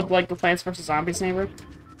now, kind of so. look like the Plants vs. Zombies neighbor?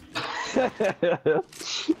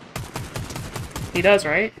 He does,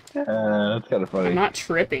 right? That's kind of funny. I'm not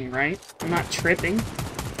tripping, right? I'm not tripping.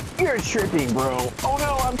 You're tripping, bro. Oh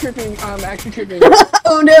no, I'm tripping. I'm actually tripping.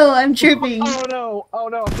 Oh no, I'm tripping. Oh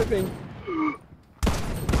no, I'm tripping.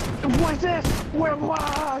 What's this? Where am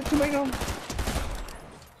I? Tomato.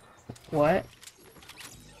 What?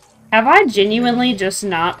 Have I genuinely just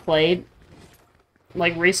not played,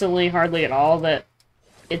 like, recently hardly at all, that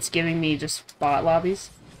it's giving me just bot lobbies?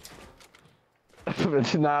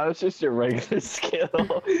 Nah, it's just your regular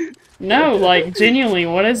skill. No, like, genuinely,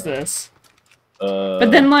 what is this? But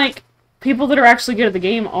But then, like, people that are actually good at the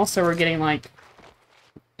game also are getting, like,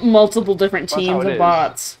 multiple different That's how teams it of is.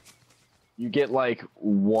 bots. you get like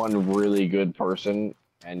one really good person,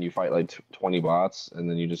 and you fight like 20 bots, and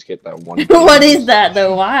then you just get that one. What is that,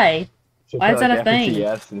 though? Why? Why is that a thing?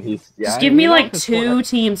 FPS, and he's, Just give me, like, 2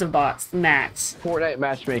 teams of bots, max. Fortnite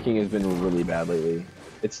matchmaking has been really bad lately.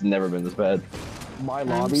 It's never been this bad. My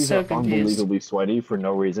lobbies so are confused. unbelievably sweaty for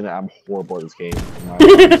no reason. I'm horrible at this game. My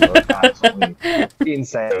lobbies are absolutely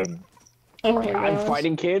insane. Oh my I'm gosh.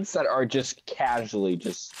 fighting kids that are just casually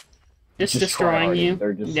just Destroying you.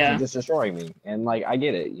 They're just destroying me, and like I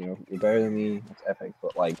get it. You know, you're better than me. It's epic,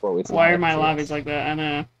 but like, bro, it's Why not are my epic. lobbies like that? I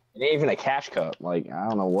know. It ain't even a cash cup. Like, I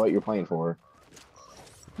don't know what you're playing for.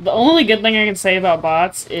 The only good thing I can say about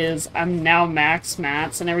bots is I'm now max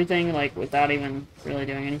mats and everything, like, without even really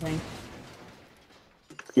doing anything.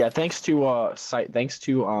 Yeah, thanks to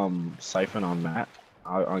Siphon on Matt.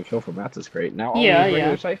 On Kill for Matt's is great. Now I'll Yeah, use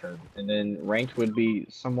regular yeah. Siphon, and then ranked would be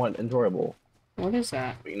somewhat enjoyable. What is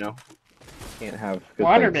that? But, you know, can't have good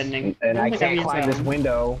Water things. bending. And I I don't think I've can't used climb that this one.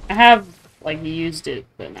 window. I have, like, used it,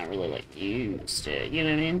 but not really, like, used it. You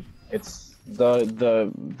know what I mean? It's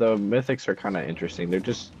the mythics are kind of interesting. They're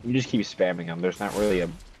just you just keep spamming them. There's not really a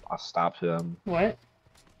stop to them. What?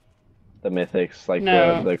 The mythics, like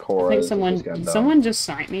No. the core. I think did someone just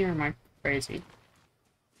snipe me, or am I crazy?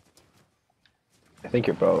 I think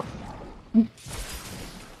you're both. I'm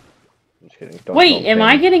just kidding. Wait, am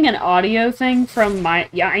I ban me. getting an audio thing from my...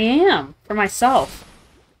 Yeah, I am! For myself.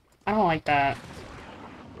 I don't like that.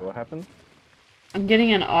 What happened? I'm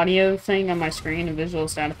getting an audio thing on my screen, a visual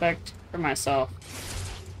sound effect, for myself.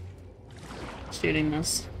 Shooting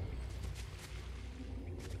this.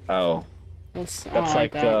 Oh, I don't that's like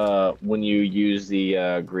like that. when you use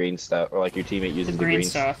the green stuff, or like your teammate uses the green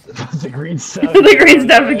stuff. the green stuff. The green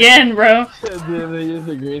stuff again, bro! Then they use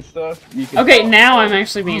the green stuff. You can Okay, now I'm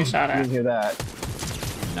actually being shot You at. can hear that.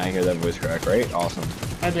 Now you hear that voice crack, right? Awesome.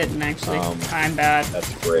 I didn't actually. Um, I'm bad.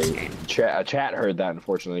 That's This great. game. Chat heard that,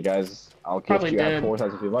 unfortunately, guys. I'll gift Probably you did.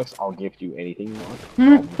 4,000 $3. I'll gift you anything you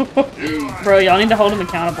want. Bro, y'all need to hold him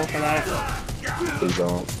accountable for that. Please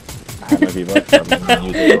don't. I have my V-Bucks. I'm gonna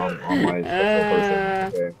use it on my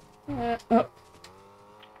person. Okay. Oh.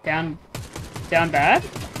 Down bad?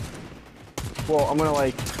 Well, I'm gonna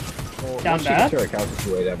like Well, Down once she bad? gets her account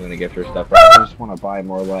situated, I'm gonna gift her stuff. I just want to buy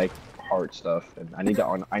more like heart stuff, and I need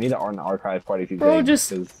to archive quite a few Bro things. just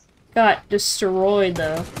 'Cause got destroyed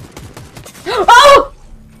though. Oh!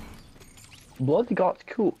 blood got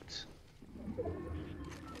cooked.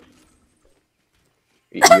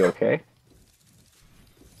 You okay?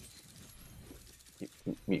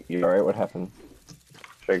 You alright? What happened?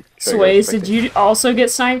 Should I go Sways, quickly? did you also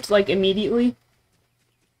get sniped like immediately?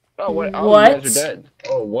 Oh, what? Oh, What? you guys are dead.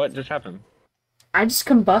 Oh, what just happened? I just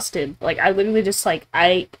combusted. Like I literally just like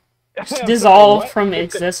I I'm sorry, dissolved what? from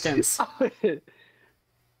existence.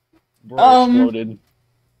 Bro exploded.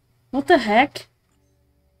 What the heck?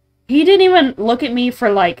 He didn't even look at me for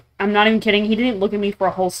like, I'm not even kidding, he didn't look at me for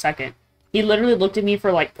a whole second. He literally looked at me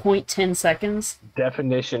for like 0.10 seconds.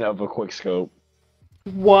 Definition of a quick scope.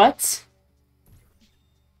 What?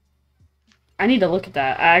 I need to look at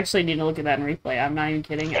that. I actually need to look at that in replay. I'm not even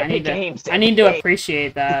kidding. I need to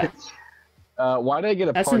appreciate that. Why did I get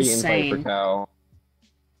a That's party invite insane. for Cal?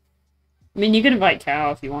 I mean, you can invite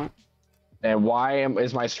Cal if you want. And why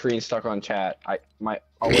is my screen stuck on chat?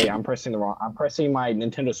 Oh wait, I'm pressing my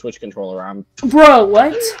Nintendo Switch controller. Bro,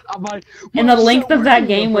 what? I'm like, And the length of that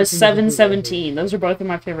game was 717. Those are both of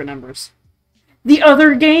my favorite numbers. The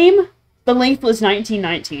other game, the length was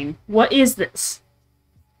 1919. What is this?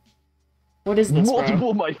 What is this, multiple bro?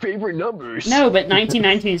 of my favorite numbers. No, but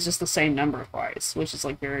 1919 is just the same number twice, which is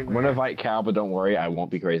like very I'm gonna rare. invite Cal, but don't worry, I won't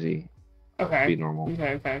be crazy. Okay. I'll be normal.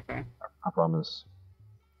 Okay. I promise.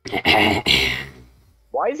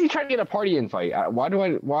 Why is he trying to get a party invite?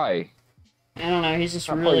 Why? I don't know, he's just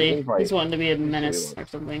Not really... party invite. He's wanting to be a menace or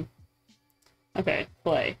something. Okay,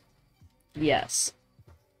 play. Yes.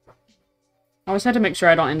 I always have to make sure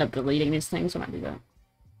I don't end up deleting these things when I do that.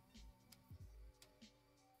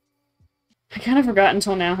 I kind of forgot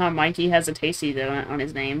until now how Mikey has a tasty donut on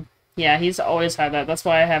his name. Yeah, he's always had that. That's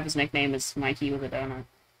why I have his nickname as Mikey with a donut.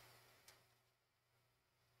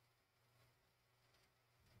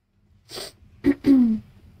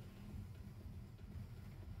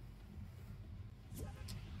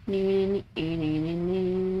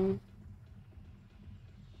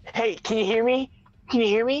 Hey, can you hear me? Can you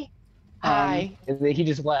hear me? Hi. And then he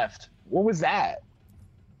just left. What was that?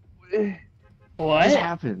 What? just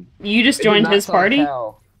happened? You just It did joined not his sound like party?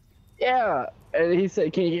 Cal. Yeah, and he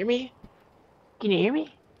said, "Can you hear me?" Can you hear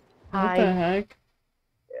me? What the heck?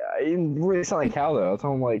 Yeah, he didn't really sound like Cal though.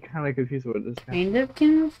 So I'm like kind of confused what this guy. Kind of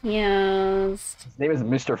confused. His name is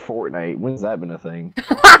Mr. Fortnite. When's that been a thing?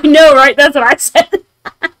 I know, right? That's what I said.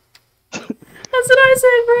 That's what I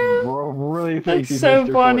said, bro. Bro, really thinks That's he's so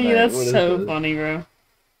Mr. funny. Fortnite. That's What is so this? funny, bro.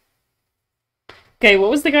 Okay, what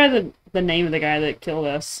was the guy the name of the guy that killed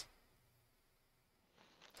us?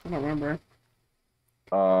 I don't remember.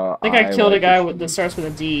 I think I killed a guy that starts with a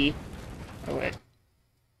D. Oh wait.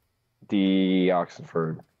 D.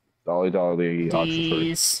 Oxenford. Dolly Oxenford.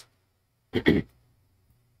 D's. Okay,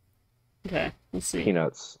 let's see.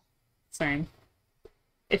 Peanuts. Same.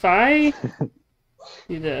 If I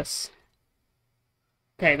do this.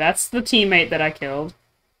 Okay, that's the teammate that I killed.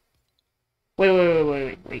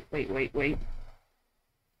 Wait.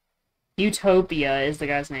 Utopia is the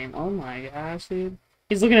guy's name. Oh my gosh, dude.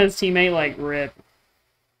 He's looking at his teammate like, rip.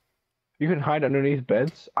 You can hide underneath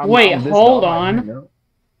beds? Wait, I'm this hold dumb, I on. didn't know.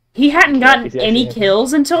 He hadn't Is gotten he any actually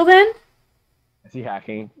kills until then? Is he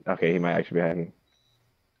hacking? Okay, he might actually be hacking.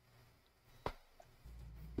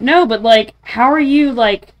 No, but like, how are you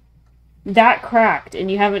like that cracked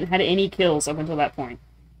and you haven't had any kills up until that point?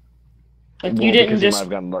 Like you didn't because just he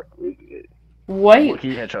might have gotten wait.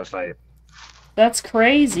 Lucky headshot snipe. That's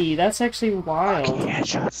crazy. That's actually wild. Lucky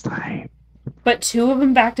headshot snipe. But two of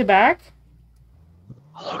them back to back?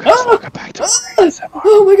 Look at welcome back to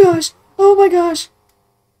Oh my gosh! Oh my gosh!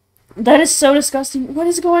 That is so disgusting. What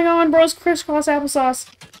is going on, bros? Crisscross applesauce.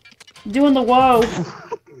 Doing the whoa.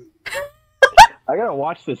 I gotta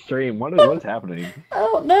watch the stream. What's happening? I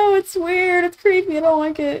don't know. It's weird. It's creepy. I don't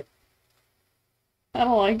like it. I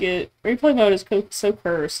don't like it. Replay mode is so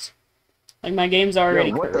cursed. Like, my game's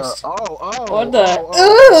already What cursed. the? Oh, What the?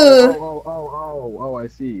 Oh, I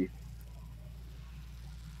see.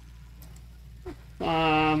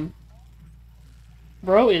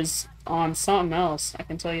 Bro is on something else. I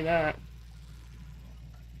can tell you that.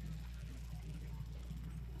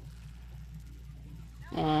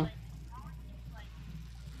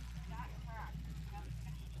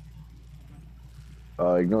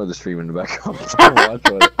 Ignore the stream in the background.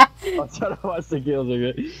 I'll try to watch the kills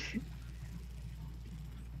again.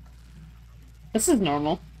 This is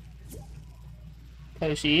normal.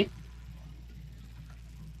 Koshi.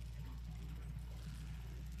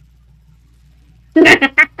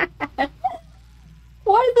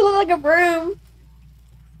 Why Why does it look like a broom?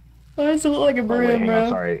 Why does it look like a Oh, wait, broom, hang bro? on,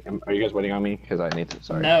 sorry. Are you guys waiting on me? Because I need to.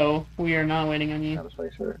 Sorry. No, we are not waiting on you. I'm just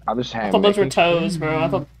making sure. I'm just I thought those were toes, bro. I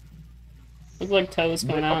thought looked like toes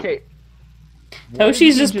coming out. Okay.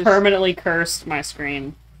 Toshi's just permanently cursed my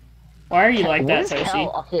screen. Why are you like that, Toshi?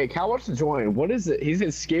 Cal? Okay, Cal wants to join. What is it? He said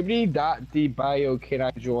skibbity.dbio, can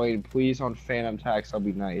I join? Please on Phantom Tax, I'll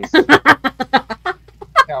be nice.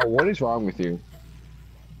 Cal, what is wrong with you?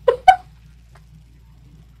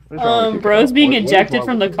 What is wrong with you, Bro's Cal? being What is ejected wrong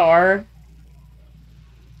from the with you? car.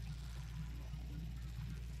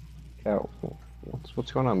 Cal,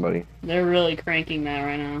 what's going on, buddy? They're really cranking that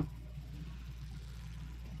right now.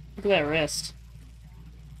 Look at that wrist.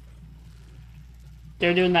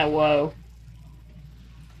 They're doing that whoa.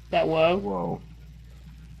 That whoa. Whoa.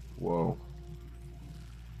 Whoa.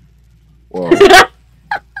 Whoa.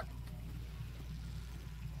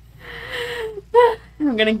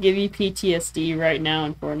 I'm gonna give you PTSD right now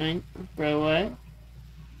in Fortnite. Bro, what?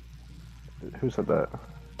 Who said that?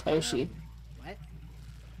 Toshi.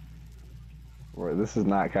 Wait, this is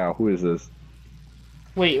not Cal. Who is this?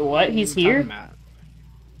 Wait, what? He's here? About?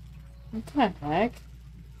 What the heck?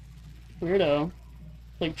 Weirdo.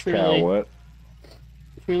 Like, Cal, truly. what?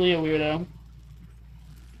 Truly a weirdo.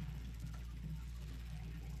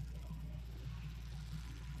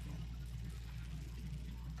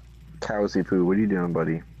 Cowsy Poo, what are you doing,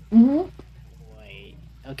 buddy? Mm-hmm. Wait.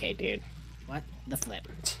 Okay, dude. What the flip?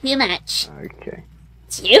 Too much. Okay.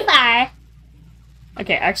 Too far.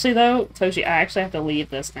 Okay, actually though, Toshi, I actually have to leave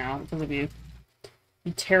this now because of you.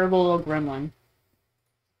 You terrible little gremlin.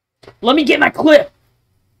 Let me get my clip!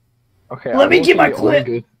 Okay. Let I me will get say my the clip!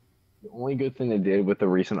 The only good thing they did with the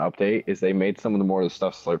recent update is they made some of the more of the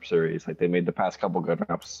stuff slurp series. Like they made the past couple good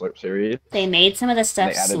maps slurp series. They made some of the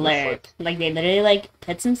stuff They added the slurp. Like, they literally, like,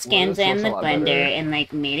 put some skins this in looks the a lot blender better. and,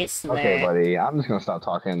 like, made it slurp. Okay, buddy. I'm just gonna stop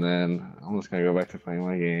talking then. I'm just gonna go back to playing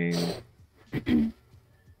my game.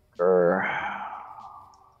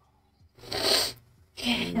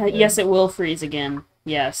 Yes, it will freeze again.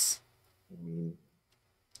 Yes.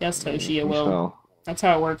 Yes, Toshi, it will. Smell. That's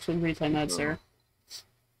how it works with replay mode, sir.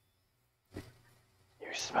 You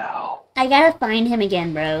smell. I gotta find him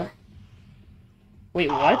again, bro. Wait,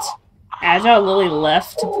 what? Agile Lily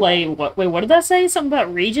left to play what? Wait, what did that say? Something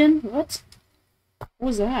about region? What? What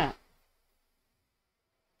was that?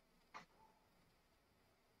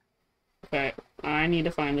 Okay, I need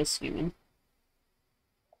to find this human.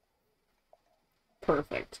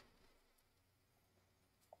 Perfect.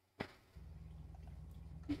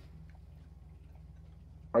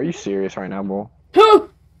 Are you serious right now, Bull? Who? I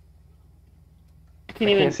I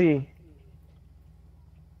can't even. can't see.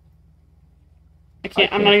 I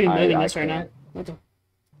can't. I'm not even moving I this right now. can't. What the?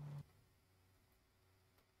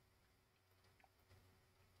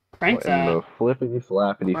 Crank What in that. the flippity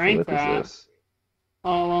flappity Crank flip that. is this?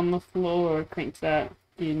 All on the floor. Crank that.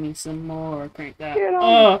 Give me some more. Crank that. Get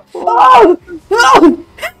on Oh! the Oh!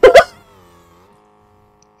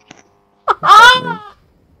 Oh!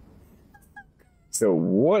 So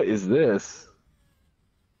what is this?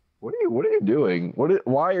 What are you doing?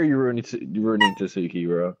 Why are you ruining Tasuki,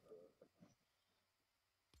 bro?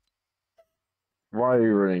 Why are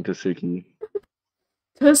you ruining Tasuki?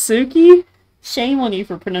 Tasuki? Shame on you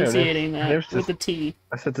for pronunciating there's that with a T.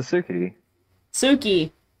 I said Tasuki,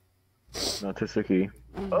 Suki. not Tasuki.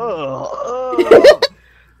 Mm.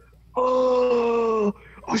 Oh,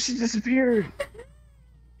 oh, she disappeared.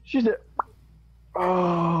 She's a.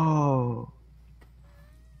 Oh.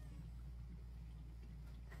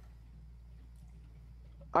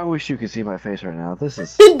 I wish you could see my face right now. This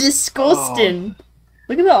is Disgusting.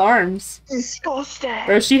 Look at the arms. Disgusting.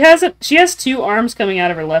 Bro, she has two arms coming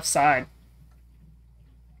out of her left side.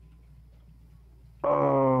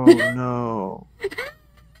 Oh no.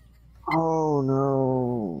 Oh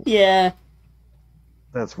no. Yeah.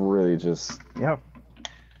 That's really just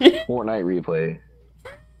Fortnite replay.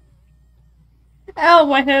 Ow,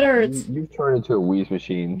 my head hurts. You've turned into a Wheeze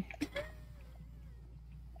machine.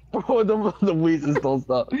 Oh, the Wheezes don't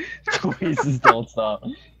stop. The Wheezes don't stop.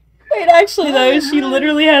 Wait, actually though, she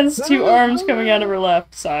literally has two arms coming out of her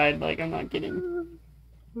left side. Like, I'm not kidding.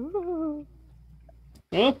 Oh.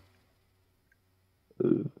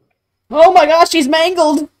 Oh my gosh, she's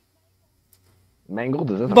mangled!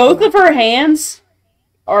 Mangled? Is this Both of her hands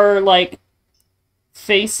are, like,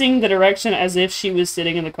 facing the direction as if she was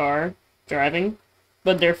sitting in the car, driving.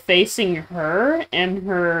 But they're facing her, and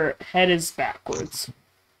her head is backwards.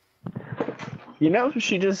 You know,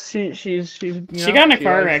 she's She got in a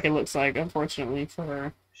car wreck, it looks like, unfortunately for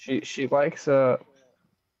her. She likes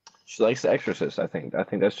She likes The Exorcist, I think. I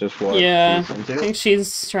think that's just what Yeah, she's I into. think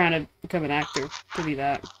she's trying to become an actor to be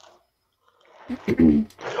that.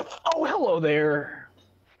 Oh, hello there.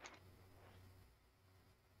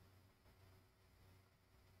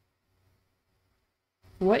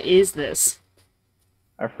 What is this?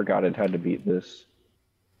 I forgot it had to beat this.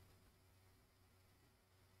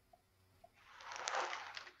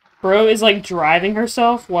 Bro is like driving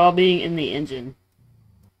herself while being in the engine.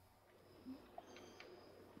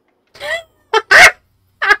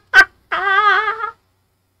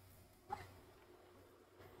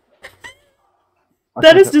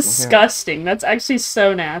 That is disgusting. That's actually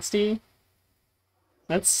so nasty.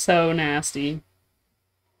 That's so nasty.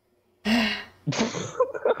 That's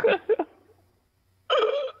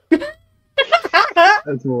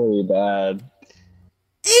really bad.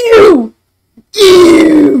 Ew!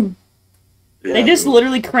 Ew! Yeah, They just dude.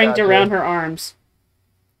 literally cranked Gotcha. around her arms.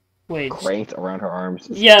 Wait. Cranked around her arms.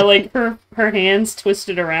 Yeah, like her hands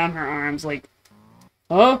twisted around her arms, like,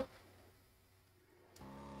 oh.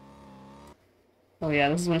 Oh yeah,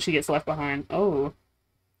 this is when she gets left behind. Oh.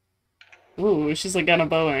 Ooh, she's like got a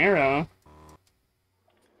bow and arrow.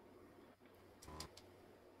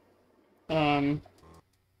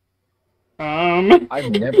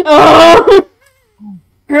 I've never. Oh!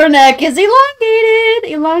 Her neck is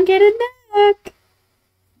elongated! Elongated neck!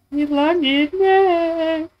 Elongated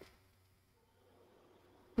neck!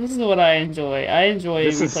 This is what I enjoy. I enjoy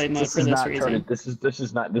replay mode for this reason. This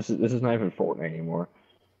is not even Fortnite anymore.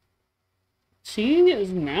 She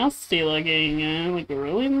is nasty looking, like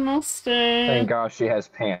really nasty. Thank God she has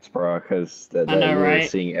pants, bro, because I know, we're right?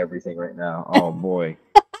 seeing everything right now. Oh boy.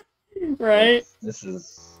 Right? This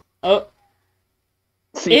is. Oh.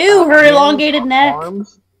 See, Ew, her elongated neck.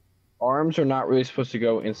 Arms are not really supposed to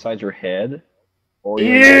go inside your head. Or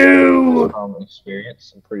Ew! From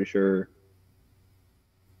experience, I'm pretty sure.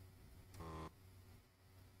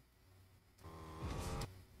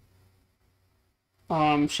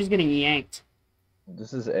 She's getting yanked.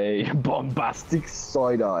 This is a bombastic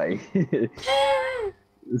side eye.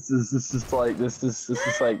 This is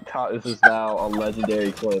now a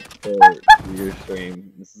legendary clip for your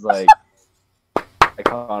stream. This is like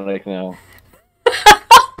iconic now.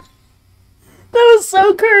 That was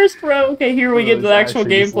so cursed, bro. Okay, here we get to the actual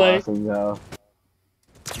gameplay.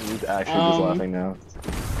 He's actually just laughing now.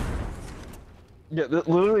 Yeah,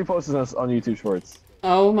 literally posting this on YouTube Shorts.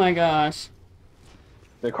 Oh my gosh.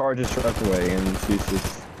 The car just drives away and she's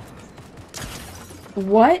just...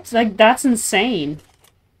 What? Like, that's insane.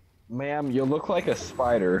 Ma'am, you look like a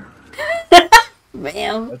spider.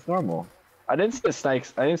 Ma'am. That's normal. I didn't see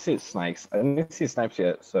snipes. I didn't see snipes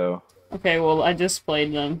yet, so... Okay, well, I just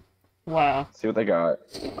played them. Wow. See what they got.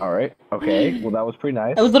 Alright, okay. Well, that was pretty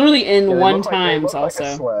nice. I was literally in Yeah, one they times look also.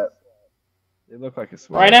 Like a sweat. They look like a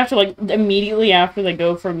sweat. Right after, like, immediately after they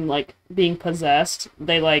go from, like, being possessed,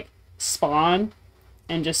 they, like, spawn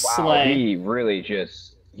and just slay. He really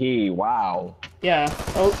just... Wow. Yeah.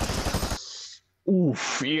 Oh.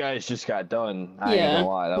 Oof, you guys just got done. I ain't gonna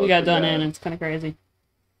lie. We got done in. It's kind of crazy.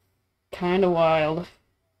 Kind of wild.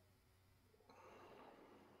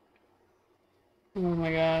 Oh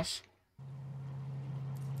my gosh.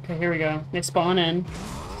 Okay, here we go. They spawn in.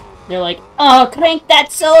 They're like, oh, crank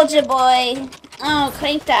that soldier boy! Oh,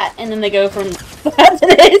 crank that! And then they go from that to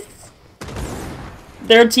this.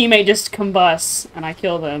 Their teammate just combusts, and I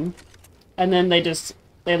kill them. And then they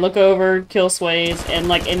look over, kill Sways, and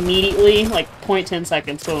like immediately, like 0.10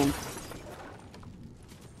 seconds, boom.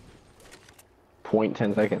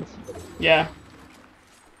 0.10 seconds. Yeah.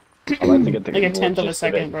 I like to get the like a tenth of a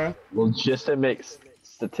second, bro. Legitimate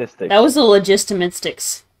statistics. That was the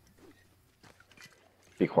legistimistics.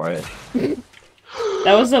 Be quiet.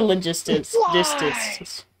 That was the logistics.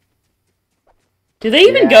 Do they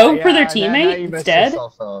even go for their teammate? It's dead?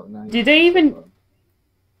 Do they even...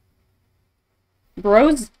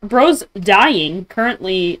 Bro's dying.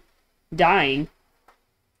 Currently dying.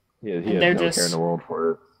 Yeah, he has no care in the world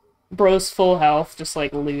for it. Bro's full health, just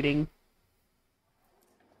like looting.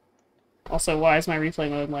 Also, why is my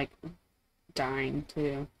replay mode like dying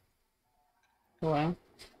too? Hello?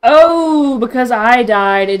 Oh, because I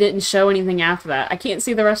died, it didn't show anything after that. I can't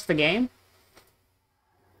see the rest of the game.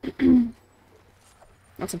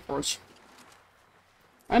 That's unfortunate.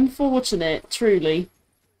 Unfortunate, truly.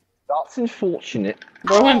 That's unfortunate.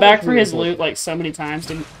 Bro went back for his loot like so many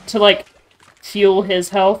times to like fuel his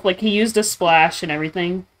health. Like he used a splash and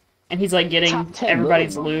everything, and he's like getting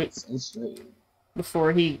everybody's loot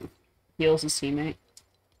before he heals his teammate.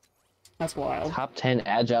 That's wild. Top 10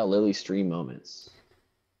 Agile Lily stream moments.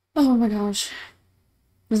 Oh my gosh.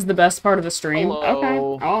 This is the best part of the stream.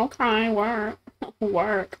 Hello. Okay. Okay, work.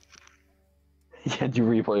 Work. Yeah, you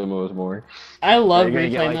replay modes more. I love You're gonna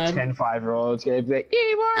get replay like mode. 10 5-year-olds gonna be like,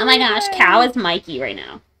 Oh my gosh, Cow is Mikey right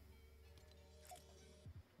now.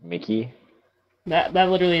 Mickey. That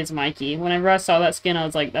literally is Mikey. Whenever I saw that skin, I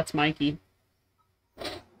was like, that's Mikey.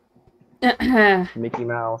 Mickey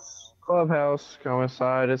Mouse. Clubhouse. Go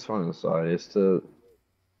inside. It's fun inside. It's to.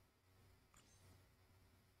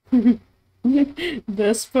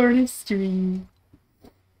 Best part is stream.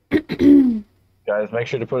 Guys, make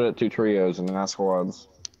sure to put it 2 trios and not squads.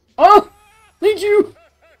 Oh! Thank you!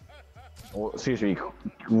 Well, excuse me,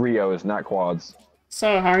 Rio is not quads.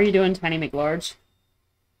 So, how are you doing, Tiny McLarge?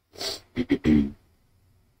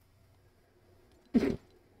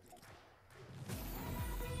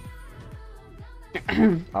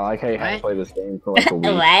 I like how you have to play this game for like a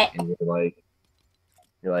week, What? and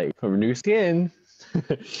you're like, for a new skin.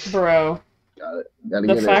 Bro. Gotta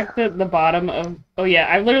The get fact that the bottom of... Oh yeah,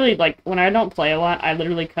 I literally, like, when I don't play a lot, I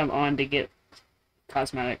literally come on to get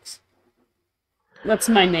cosmetics. That's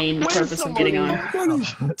my main purpose of getting on.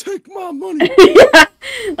 Take my money. Yeah.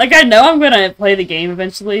 Like, I know I'm gonna play the game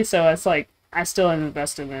eventually, so it's like, I still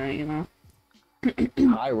invest in it, you know? it.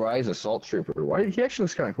 High Rise Assault Trooper. Why? He actually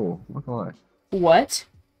looks kind of cool. I'm not gonna lie. What?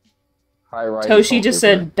 High Rise. Toshi Assault just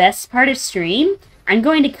Trooper. said, best part of stream? I'm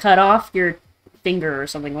going to cut off your finger or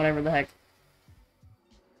something, whatever the heck.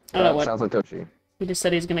 I don't know what. Sounds like Toshi. He just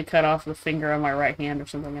said he's going to cut off the finger on my right hand or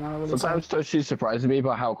something. I don't know what he said. Sometimes Toshi surprises me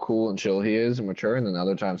about how cool and chill he is and mature, and then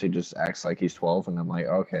other times he just acts like he's 12, and I'm like,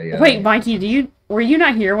 okay, yeah. Wait, Mikey, were you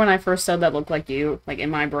not here when I first said that looked like you? Like,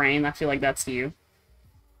 in my brain, I feel like that's you.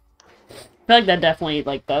 I feel like that definitely,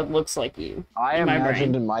 like, that looks like you. I in my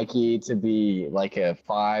imagined brain. Mikey to be like a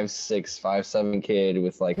 5'6", 5'7" kid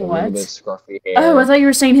with like a What? little bit of scruffy hair. Oh, I thought you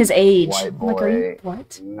were saying his age. White I'm like, are you, boy.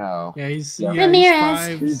 what? No. Yeah, he's Yeah. yeah,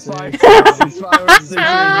 Ramirez. he's 5'6". He's 5'6", he's 5 or 6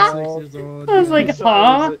 Ah. years old. 6 years old. I was like, yeah.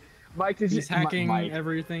 huh? Mike, did He's you hacking Mike.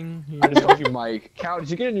 everything. I just called you Mike. Cal, did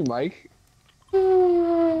you get a new mic?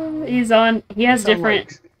 He's on, he has You sound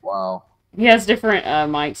different, like- wow. he has different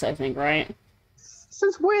mics, I think, right?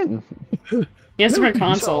 Since when? He has different You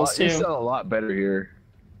sound a consoles, lot- You too. sound a lot better here.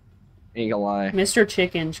 Ain't gonna lie. Mr.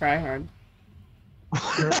 Chicken Tryhard.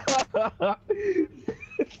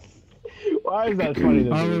 Why is that funny to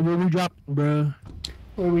me? Where we drop, bro?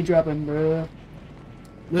 Where are we dropping, bro?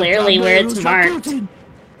 Clearly where it's marked.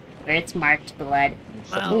 Where it's marked blood.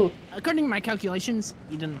 Well, Ooh. according to my calculations,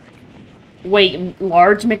 you didn't. Wait,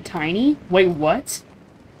 Large McTiny? Wait, what?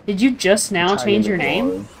 Did you just now Tiny change your McLaurin.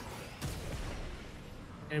 name?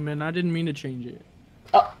 Hey man, I didn't mean to change it.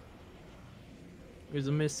 Oh. It was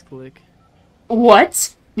a misclick.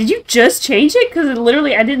 What? Did you just change it? Because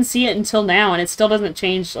literally I didn't see it until now, and it still doesn't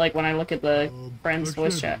change, like, when I look at the friend's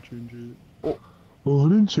voice chat. Oh, I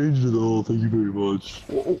didn't change it at all. Thank you very much.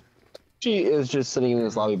 She is just sitting in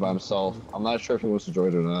this lobby by himself. I'm not sure if he wants to join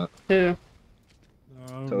it or not. Who?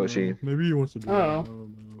 Toshi. Maybe he wants to do it. Oh. I don't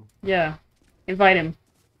know. Yeah. Invite him.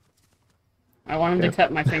 I want him to Okay.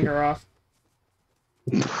 cut my finger off.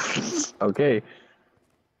 Okay.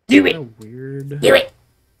 Do Kinda it! weird. Do it!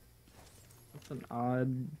 That's an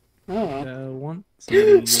odd Oh. one.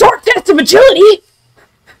 Somebody Start test of agility!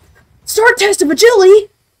 Start test of agility!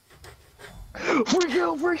 Free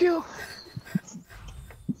kill!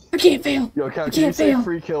 I can't fail. Yo, Cal, I can you can't say fail.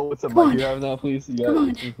 free kill with the Come mic you on. have now, please? You Come got on.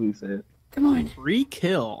 it. Please say it. Come on. free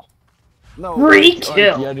kill. No, Free like,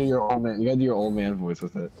 kill. you gotta do your old man. You gotta do your old man voice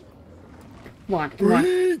with it. Come on, come on.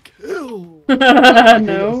 Free kill. I did it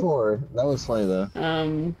No. before. That was funny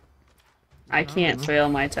though. I can't fail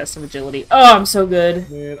my test of agility. Oh, I'm so good.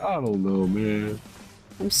 Man, I don't know, man.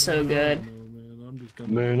 I'm so good. Man, I'm just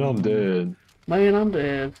gonna. Man, I'm dead. Man, I'm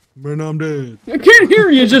dead. Man, I'm dead. I can't hear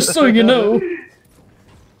you, just so you know.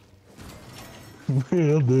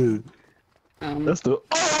 Man, I'm dead. That's the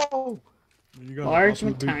You got Large a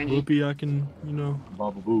and tiny. Boopy, I can, you know,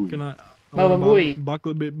 Baba Booey. can I? Baba Booey.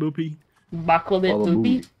 Buckle bit boopy. Baklabit Baba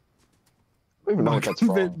loopy. Booey. I don't even know what that's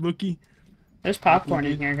Buckle bit from. bookie. There's popcorn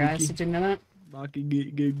in here, guys. Did you know that? Bucky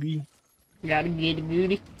get googie. Gotta get the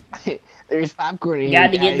goodie. There's popcorn in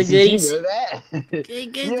Gotta here, get the guys. Did goodies. you know that? Hey,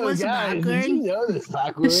 guys, Yo, what's guys, did you popcorn? know this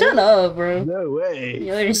popcorn? Shut up, bro. No way.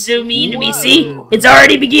 You're so mean to me. Whoa. See? It's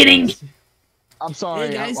already beginning. I'm sorry.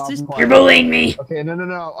 Hey, guys, I'm just- You're bullying me. Okay,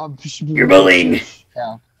 no. You're bullying.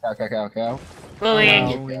 Cow. Bullying.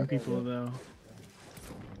 Bullying people though.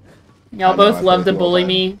 Y'all I know, both I love feel to it all bully the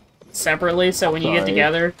me separately, so when you get Sorry.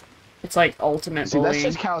 together, it's like ultimate See, that's bullying.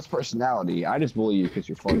 just Cal's personality. I just bully you because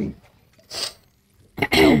you're funny.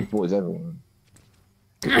 Cal bullies everyone.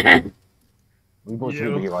 We both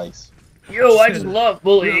do what he likes. Yo, I just love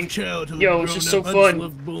bullying. Childhood Yo, it's just so fun.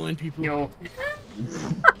 Love bullying people. Yo.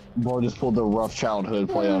 Bro just pulled the rough childhood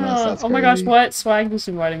play on us. That's oh my gosh, crazy. what? Swag just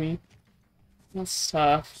invited me. That's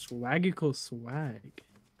tough. Swag equals swag.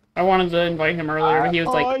 I wanted to invite him earlier, but he was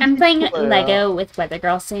like, I'm playing Lego with Weather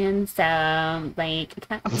Girl soon, so, like,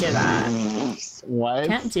 I can't do that. What?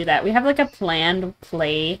 Can't do that. We have, like, a planned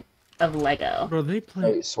play of Lego. Bro, they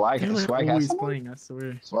play. Wait, Swag They're like has always someone? playing, I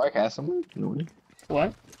swear. Swag has someone? No way.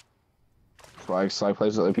 What? Swag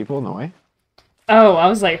plays with other people? No way. Oh, I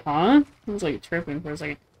was like, huh? I was, like, tripping for a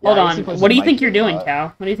second. Hold I guess he on. plays What do you with think Mike you're a doing, lot.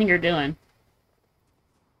 Cal? What do you think you're doing?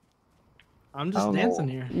 I'm I just don't know. dancing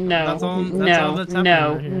here. No. That's all No. that's happening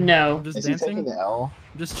No. right here. No. I'm just Is he taking dancing. the L?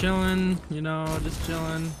 Just chilling, you know, just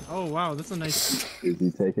chilling. Oh wow, that's a nice Is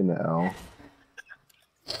he taking the L?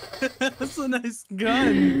 that's a nice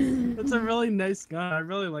gun. That's a really nice gun. I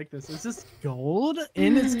really like this. It's just gold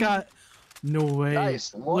and it's got no way.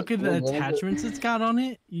 Nice. Look at the What is it? attachments it's got on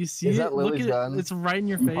it. You see Is it? that Look Lily's at gun? it. It's right in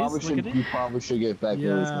your You face. probably Look at should. You it. probably should get back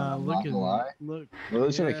Lily's gun. Yeah, I'm look not at gonna lie. look.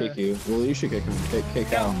 Lily's gonna kick you. Lily, you should kick him. Kick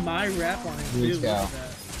Got Cal. my rap on it too. Please, Look Cal. at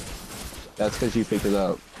that. That's because you picked it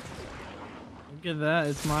up. Look at that.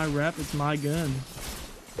 It's my rap. It's my gun.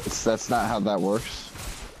 That's not how that works.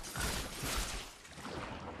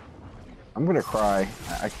 I'm gonna cry.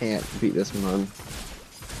 I can't beat this mug.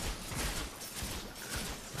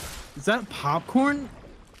 Is that popcorn?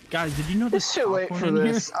 Guys, did you know there's Just should wait popcorn for in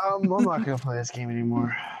here? this. I'm not gonna play this game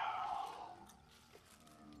anymore.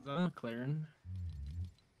 Is that a McLaren?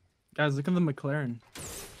 Guys, look at the McLaren.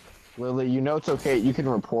 Lily, you know it's okay. You can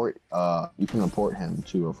report. You can report him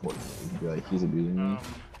to a Fortnite. You can be like, he's abusing me.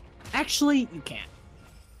 Actually, you can't.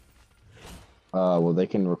 Well, they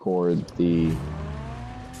can record the.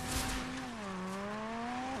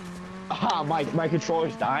 Aha! My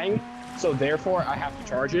controller's dying, so therefore I have to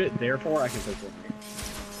charge it. Therefore I can play Fortnite.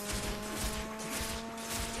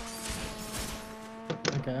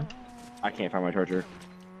 Okay. I can't find my charger.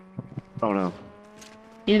 Oh no.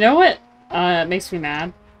 You know what? Makes me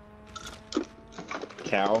mad.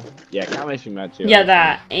 Cow? Yeah, cow makes me mad too. Yeah,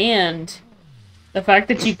 that. And the fact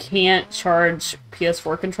that you can't charge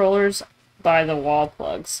PS4 controllers by the wall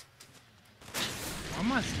plugs.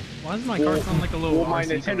 Why does my car sound like a little Well, my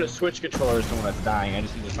RC Nintendo car? Switch controller is the one that's dying. I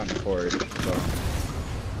just need to find the cord. So.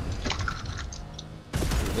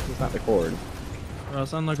 This is not the cord. Bro, it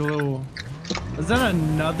sound like a little... Is that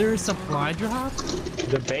another supply drop?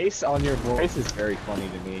 The bass on your voice is very funny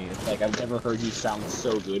to me. It's like I've never heard you sound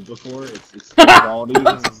so good before. It's quality.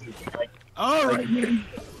 It's like, Alright.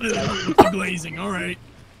 It's glazing, alright.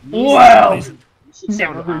 Wow! you should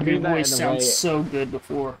Never sound- heard I your mean that voice in a way- sound so good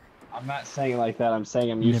before. I'm not saying it like that. I'm saying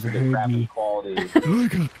I'm used Never to the heard crappy me. quality. Oh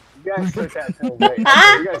god. You guys took that to a way.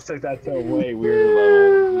 You guys took that to a way weird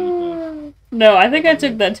level. No, I think I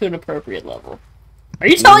took that to an appropriate level. Are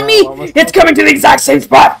you telling me I was it's coming to the exact same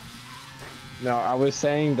spot? No, I was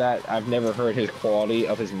saying that I've never heard his quality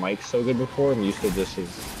of his mic so good before. I'm used to just his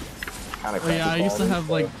kind of Oh crappy yeah, I used to quality, have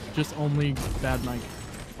so- like just only bad mic.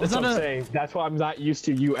 That's Is what that I'm a... saying. That's why I'm not used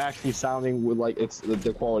to you actually sounding with like it's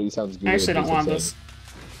the quality sounds good. I actually don't It's want insane. this.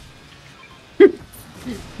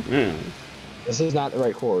 This is not the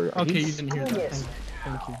right chord. Okay, you didn't hear that.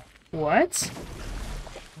 Thank you. What?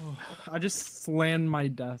 I just slammed my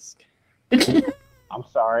desk. I'm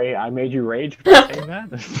sorry. I made you rage for saying that.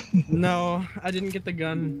 No, I didn't get the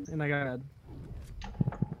gun, and I got...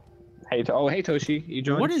 Hey, hey Toshi, you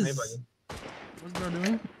joined? What Hey, is... buddy. What's bro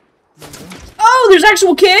doing? Oh, there's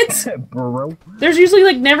actual kids? Bro. There's usually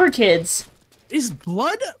like never kids. Is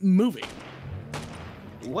blood moving?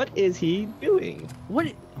 What is he doing? What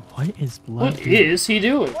is blood What doing? is he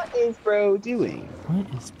doing? What is bro doing? What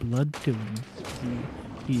is blood doing?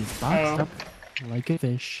 He is boxed Oh. up like a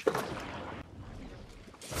fish.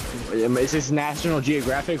 Is this National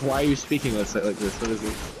Geographic? Why are you speaking like this? What is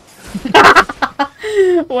it?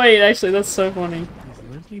 Wait, actually, that's so funny. He's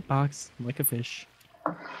literally boxed like a fish.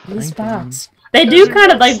 These Thank you. box. They do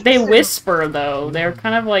kind of like, they whisper though. They're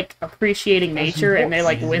kind of like appreciating nature and they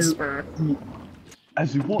like whisper.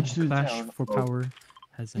 As we watch through the Clash town for power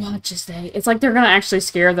has ended. Watch as they. It's like they're gonna actually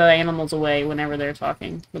scare the animals away whenever they're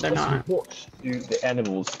talking, but they're not. watch through the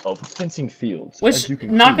animals of fencing fields. Which,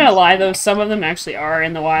 not gonna lie though, some of them actually are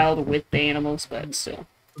in the wild with the animals, but still.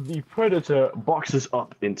 The predator boxes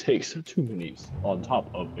up and takes two minis on top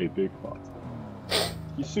of a big pot.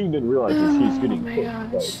 He soon then realizes he's getting my cooked by a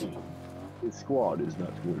gosh. team. His squad is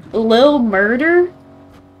not worthy. Lil Murder?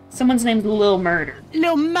 Someone's named Lil Murder.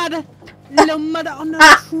 Little mother on the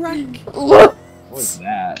track. What's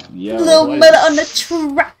that? Yeah. Lil Murder on the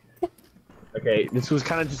track. Okay, this was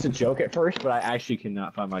kind of just a joke at first, but I actually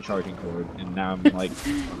cannot find my charging cord, and now I'm like,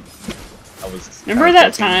 I was. Remember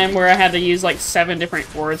that time where I had to use like 7 different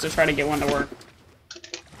cords to try to get one to work?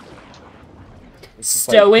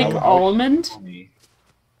 Stoic Like, almond? What did you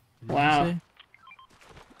Wow. say?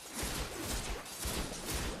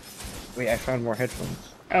 wait, I found more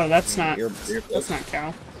headphones. Oh, that's not Earplugs.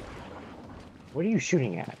 cow. What are you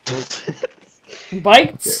shooting at?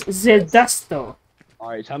 Bites the dusto.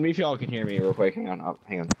 Alright, tell me if y'all can hear me real quick. Hang on. Oh,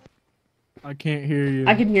 hang on. I can't hear you.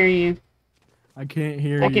 I can hear you. I can't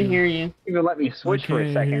hear you. I can hear you. Even let me switch for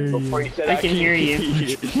a can't hear second before you. you said I can hear you.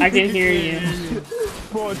 I can hear you.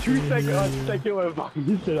 For 2 seconds, second went by,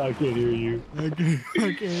 you said I can't hear you. I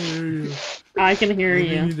can't hear you. I can hear Maybe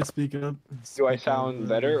you you. need to speak up. Do I Speak sound up.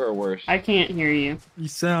 better or worse? I can't hear you. You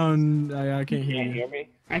sound. I can't hear Can't you. hear me?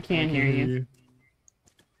 I can't hear you.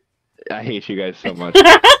 I hate you guys so much.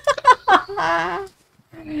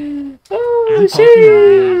 Oh, Is he talking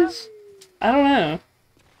or sheesh. I don't know.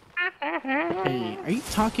 Hey, are you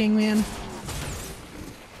talking, man?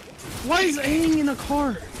 Why is aiming in a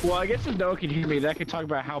car? Well, I guess if no one can hear me, then I can talk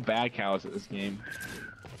about how bad Cal is at this game.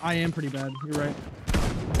 I am pretty bad. You're right.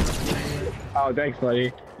 Oh, thanks,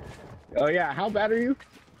 buddy. Oh yeah, how bad are you?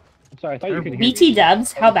 I'm sorry, I thought you could hear BT me.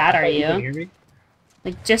 dubs, how bad are You you? can hear me?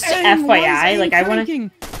 Like, just Aang, why is FYI, Aang like, I wanna.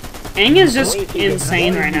 cranking? Aang is just Wait,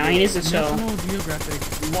 insane right now. He needs to chill. National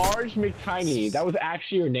Geographic. Large McTiny. That was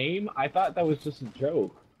actually your name? I thought that was just a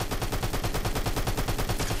joke.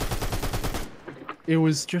 It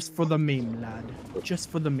was just for the meme, lad. Just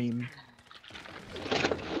for the meme.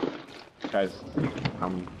 Guys,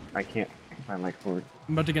 I can't find my cord.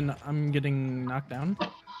 I'm getting knocked down.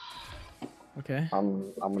 Okay.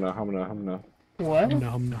 I'm gonna. What?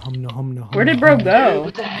 No. Where did bro go?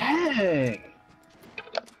 What the heck?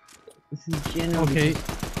 This is generally. Okay,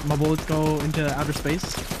 my bullets go into outer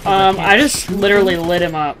space. I just literally lit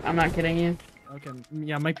him up. I'm not kidding you. Okay,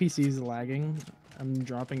 yeah, my PC is lagging. I'm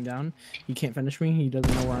dropping down. He can't finish me. He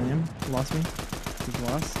doesn't know where I am. He lost me. He's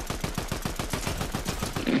lost.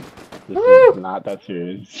 This is not that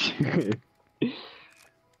serious.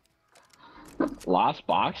 Lost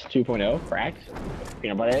Box 2.0 cracked.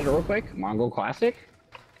 Peanut butter editor real quick. Mongol Classic.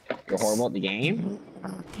 You're horrible at the game.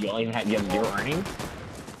 You don't even have 0 earnings.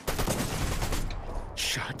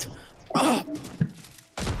 Shut up.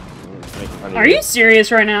 Are you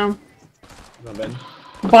serious right now? No, Ben.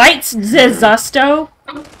 Bites Zezusto?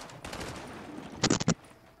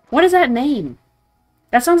 What is that name?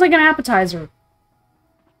 That sounds like an appetizer.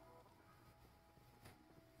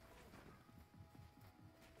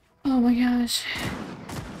 Oh my gosh.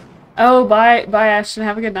 Oh, bye, Ashton.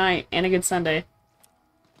 Have a good night and a good Sunday.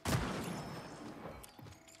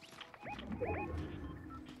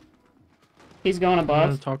 He's going I'm gonna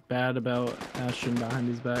above. talk bad about Ashton behind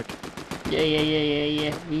his back.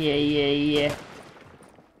 Yeah.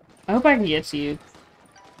 I hope I can get to you.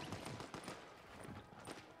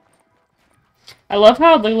 I love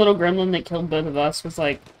how the little gremlin that killed both of us was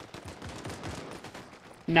like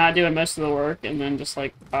not doing most of the work and then just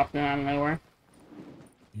like popping out of nowhere.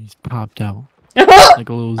 He's popped out like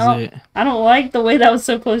a little zit, I don't like the way that was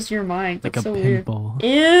so close to your mic. like That's a so weird. pinball.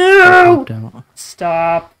 Ew! Popped out.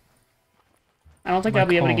 Stop. I don't think My I'll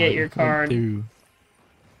be able to get card your went card. through.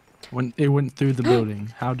 When it went through the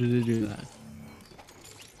building, how did it do that?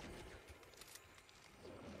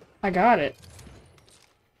 I got it.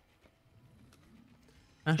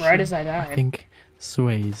 Ashton, Right as I I died. think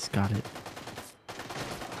Sway's got it.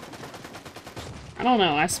 I don't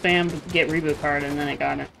know. I spammed get reboot card and then it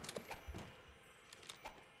got it.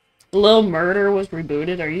 Lil Murder was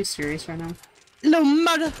rebooted. Are you serious right now? Little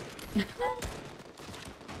mother.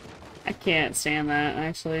 I can't stand that,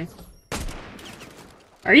 actually.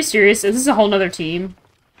 Are you serious? Is this a whole nother team?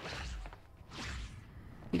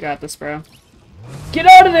 You got this, bro. Get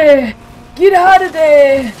out of there! Get out of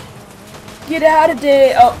there! Get out of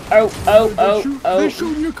there! Oh. They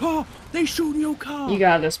shooting your car. They shooting your car. You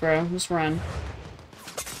got this, bro. Just run.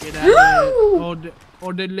 Get out of there.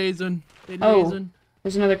 Oh, they lasering. They Oh. lasering.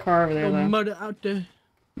 There's another car over there, Little though. mother out there.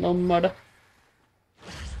 Little mud.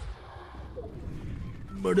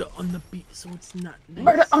 Murder on the beat, so it's not nice.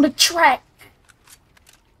 Murder on the track!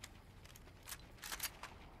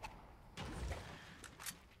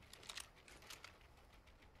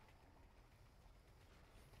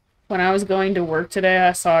 When I was going to work today,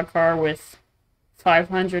 I saw a car with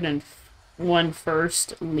 501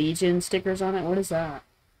 First Legion stickers on it. What is that?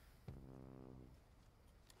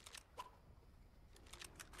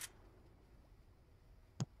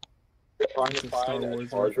 Trying to Star find a Wars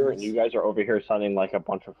charger, and you guys are over here sounding like a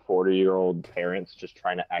bunch of 40-year-old parents just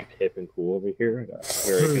trying to act hip and cool over here.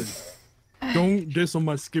 Very Don't diss on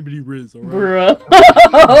my skibbity riz, alright? Bro.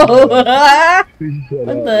 What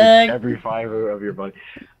the heck? Every fiber of your body.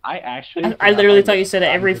 I actually. I literally thought you said it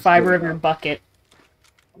every fiber of your bucket.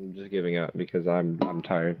 I'm just giving up because I'm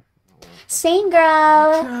tired. Same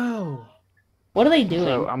girl. Bro. What are they doing?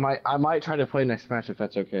 So I might try to play next match if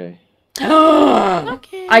that's okay.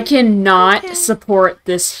 Okay. I cannot support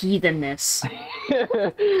this heathenness.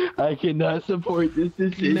 I cannot support this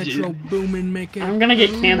Metro boom and make it. I'm gonna get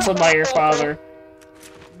canceled by your father.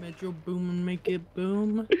 Metro boom and make it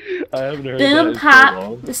boom. I haven't heard Boom that in so pop,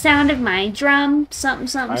 long. the sound of my drum, something,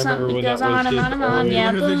 something, I remember something. It when goes that was on and just on and on. early.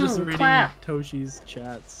 Yeah, Literally just boom, reading clap. Toshi's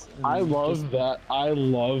chats. and I love just- that. I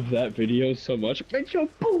love that video so much. Make your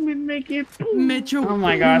boom and make it boom. Metro. Oh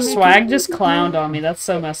my boom gosh, and make Swag it just boom. clowned on me. That's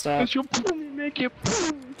so messed up. Make your boom and make it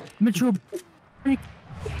boom. Metro.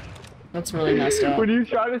 That's really messed up. When you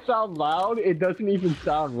try to sound loud, it doesn't even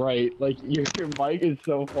sound right. Like your mic is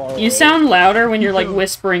so far away. You sound louder when you're like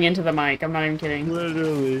whispering into the mic. I'm not even kidding.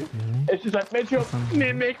 Literally. It's just like make your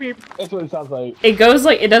make me. That's what it sounds like. It goes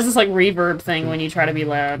like, it does this like reverb thing when you try to be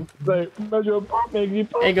loud. It's like make your boom, make me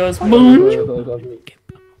boom. It goes That's boom. what it sounds like.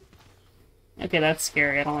 Okay, that's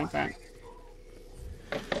scary. I don't like that.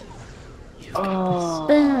 Oh.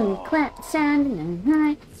 Boom, clap, sound, and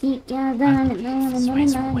high. Keep your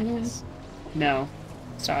No.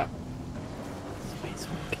 Stop.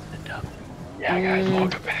 Yeah, guys,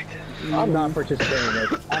 welcome back to this. I'm not participating in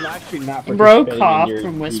this. I'm actually not participating Bro in coughed your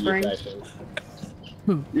from whispering. media session.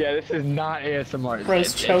 Yeah, this is not ASMR. Bro's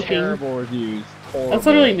It's choking. terrible reviews. Horrible. That's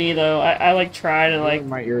literally me though. I like try to like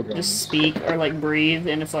My eardrums. just speak or like breathe,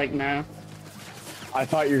 and it's like no. I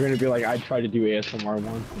thought you were gonna be like, I tried to do ASMR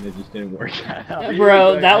once and it just didn't work out.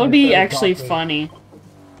 Bro, Like, that I would just be started actually coughing. funny.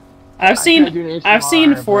 I tried doing I've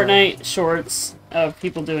seen ASMR, bro. Fortnite shorts of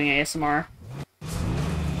people doing ASMR.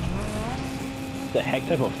 What the heck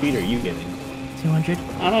type of feed are you getting? 200.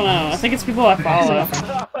 I don't know. I think it's people I follow.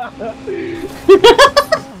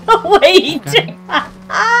 Wait.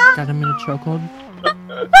 Got him in a chokehold.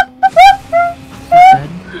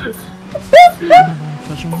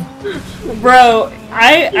 Pushing me. Bro,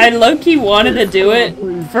 I low-key wanted to do it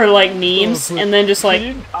for like memes and then just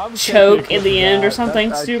like choke at the end or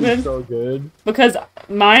something stupid. So good. Because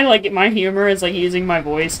my humor is like using my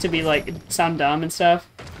voice to be like sound dumb and stuff.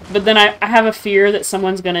 But then I have a fear that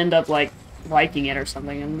someone's gonna end up like liking it or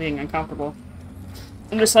something and being uncomfortable.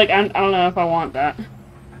 I'm just like I don't know if I want that.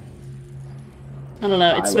 I don't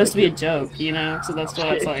know. It's supposed to be a joke, you know. So that's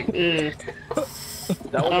why it's like, ugh.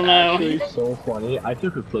 That I was don't know. actually so funny. I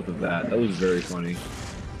took a clip of that. That was very funny.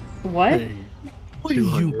 What? Hey, what are you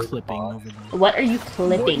 200 clipping box. over there? What are you What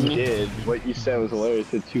you clipping? did, what you said was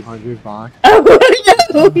hilarious. It's 200 box Oh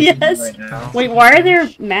no! Yes. right now. Wait, why are there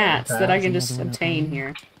mats that I can just obtain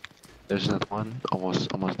here? There's another one, almost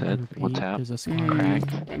dead. One tap. There's a scar.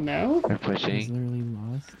 Mm, no. We're He's pushing. literally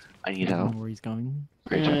lost. I need I don't help. know where he's going.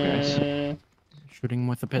 Great job, guys. Shooting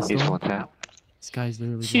with a He's pistol. one tap. This guy's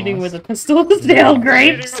literally Shooting lost. with a pistol. Stale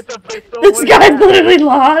grapes. Shooting with the pistol This with guy's that. literally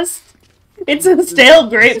lost. It's a stale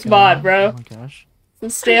grapes This guy- bot, bro. Oh my gosh.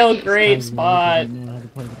 It's a stale This grapes guy bot. really doesn't know how to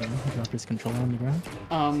play the game. He dropped his controller on the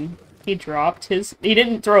ground. He dropped his. He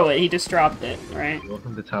didn't throw it. He just dropped it. Right.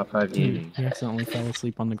 Welcome to top 5 He, gaming. he accidentally fell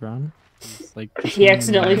asleep on the ground. He's like, just He laying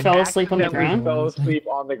accidentally there. fell asleep on the Accidentally ground. Fell asleep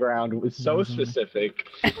on the ground. It was so Mhm. specific.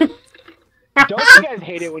 Don't you guys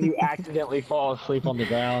hate it when you accidentally fall asleep on the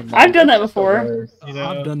ground? I've done that That's the before. worst, you know?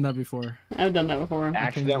 I've done that before. I've done that before.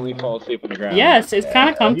 Accidentally fall asleep on the ground. Yes, it's kind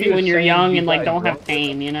of comfy You when you're saying young you and like got don't have drunk?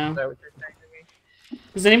 pain, you know. Is that what you're saying to me?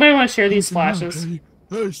 Does anybody want to share these flashes?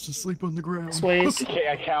 I used to sleep on the ground. Sways?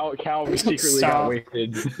 Okay, Cal secretly Stop. got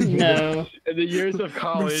wasted. No. In the years of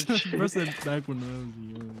college. Rest back when I was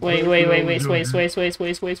young. Wait.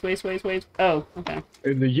 Oh, okay.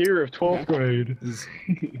 In the year of 12th grade.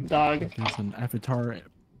 Dog. There's an avatar.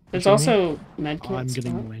 There's pushing me. also I'm medkits.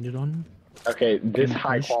 getting landed on. Okay, this Can I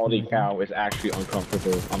high push? quality Can I cow is actually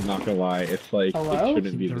uncomfortable. I'm not gonna lie. It's like Hello? it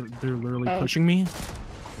shouldn't be. They're literally Oh. pushing me.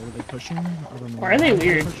 Where are they pushing? I don't know. Why are they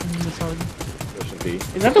they're weird? Pushing me this hard. It should be.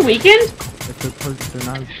 Is that the weekend? If they're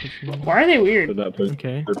not pushing me. Why are they weird? They're not pushing.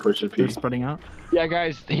 Okay. They're pushing They're P. spreading out. Yeah,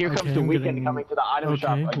 guys. Here comes Okay, the I'm weekend getting- coming to the item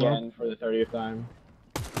shop okay, well- again for the 30th time.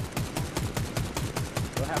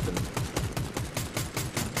 What happened?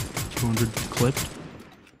 200 clipped.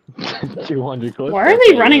 200 clips. Why are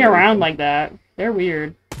they running around like that? They're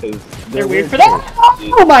weird. They're weird for that.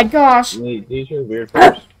 Oh my gosh! These are weird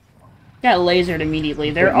first. Got lasered immediately.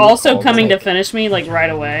 They're also coming to finish me like right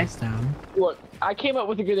away. It's down. Look, I came up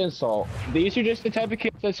with a good insult. These are just the type of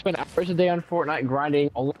kids that spend hours a day on Fortnite grinding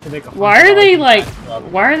only to make Why are they like? $100.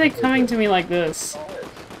 Why are they coming to me like this?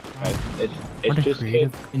 It's What a just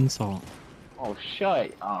creative kids. insult. Oh,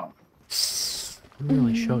 shut up. You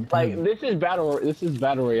really showed Like them. this is battle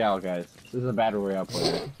royale, guys. This is a battle royale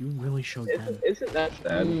player. You really showed them. Isn't that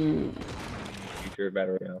sad? Mm. your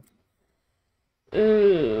battle royale.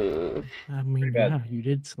 I mean, bad. yeah, you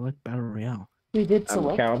did select Battle Royale. We did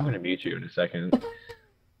select. Cal, I'm gonna mute you in a second.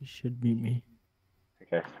 You should meet me.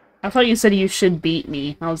 Okay. I thought you said you should beat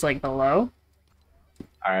me. I was like, hello?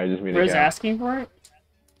 Alright, just muted Rose Cal. asking for it?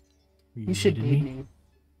 You should beat me.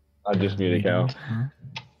 I just muted Cal. Huh?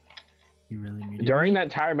 You really muted During me? that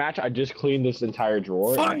entire match, I just cleaned this entire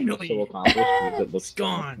drawer. Finally! And I feel so accomplished because it looks It's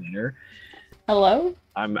gone. cleaner. Hello?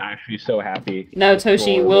 I'm actually so happy. No, This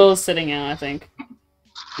Toshi, drawer Will looks- is sitting out, I think.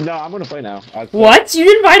 No, I'm gonna play now. What?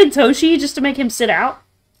 You invited Toshi just to make him sit out?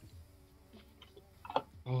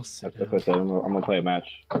 I'll That's sit what I said. I'm gonna play a match.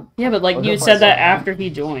 Yeah, but like Let's you go said play that some. after he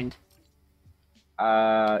joined.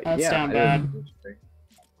 That's Yeah. down it bad. is.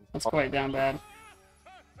 That's quite down bad.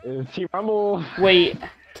 It's Team Rumble. Wait,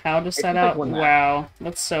 Cal just It's sat just like out? one match. Wow,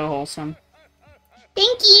 that's so wholesome.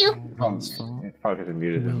 Thank you. Will's fault. It's probably because I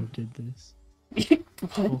muted Will him. did this.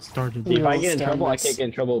 What? Will started See, if I Will's get in done trouble, I this. can't get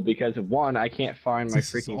in trouble because of one, I can't find my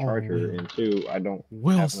This is freaking all charger, Will. and two, I don't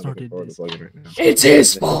Will have another started controller to this. plug in right now. It's his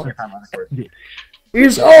This is fault. the time I record.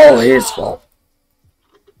 It's all his fault.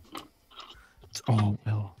 It's all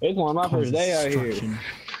Will. It's one of my Causes first day out here. destruction.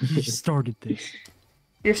 He started this.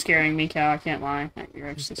 You're scaring me, Cal. I can't lie. You're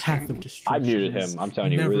actually Path scaring of me. I destruction. muted is him. I'm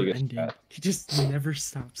telling you, really good never-ending. stat. He just never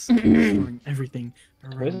stops destroying everything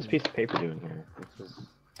What is around this him. piece of paper doing here?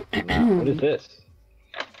 What is this?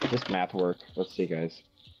 This math work. Let's see, guys.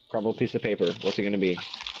 Crumbled piece of paper. What's it gonna be?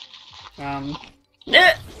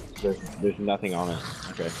 There's nothing on it.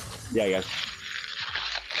 Okay. Yeah, guys.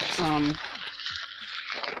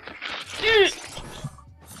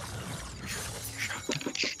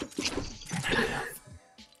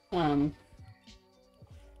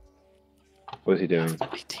 What is he doing?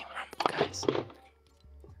 Team Rumble, guys.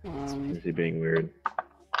 Is he being weird?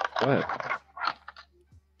 What?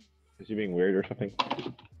 Is he being weird or something?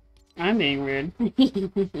 I'm being weird.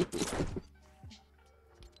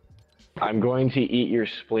 I'm going to eat your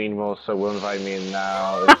spleen, Will, so Will invite me in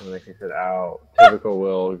now. This will make me sit out. Typical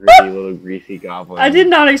Will, greedy little greasy goblin. I did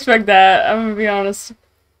not expect that, I'm gonna be honest.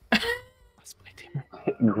 Let's play Team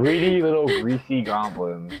Rumble. Greedy little greasy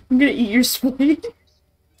goblin. I'm gonna eat your spleen.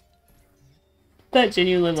 That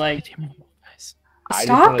genuinely like. Team Rumble, guys. I just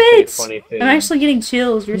Stop wanna say it! funny things. I'm actually getting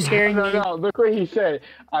chills. You're scaring me. No, look what he said.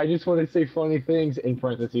 I just want to say funny things, in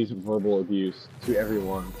parentheses, verbal abuse to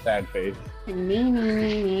everyone. Sad face.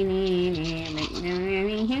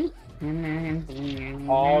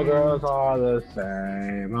 All girls are the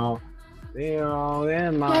same. Oh, they all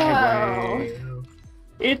in my Wow. brain.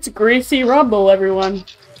 It's Greasy Rumble, everyone.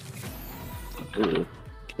 Ooh.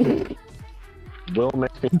 Will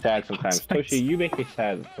makes me sad sometimes. Toshi, you make me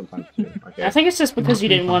sad sometimes too. Okay. I think it's just because you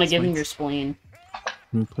didn't want to give him your spleen.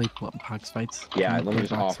 Can we play box fights? Yeah, Can we let me play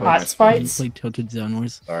just box offer Hot my- Spice? Can we play Tilted Zone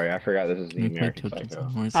Wars? Sorry, I forgot this is the Can we play American Tilted Psycho.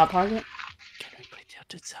 Zone Wars? Hot Pocket? Can we play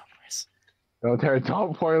Tilted Zone Wars?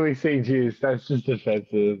 Don't poorly sing juice. That's just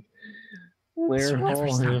offensive. This will never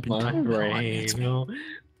stop my until brain. it's No,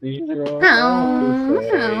 these are all the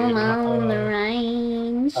same.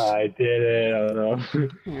 range. I did it. I don't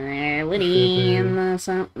know. William,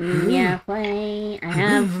 something yeah, play. I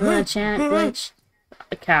have a chat glitch.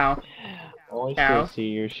 A cow. Always Cow. see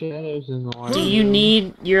your shadows in the Do you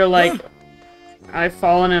need your, like, I've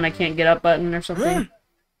fallen and I can't get up button or something?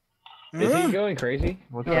 Is he going crazy?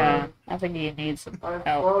 What's Yeah, I think he needs some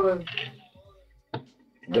help.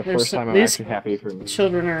 The There's first time I'm these actually happy for me.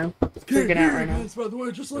 children are freaking out right now. By the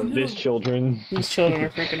way, just letting This children. These children are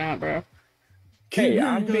freaking out, bro. Hey,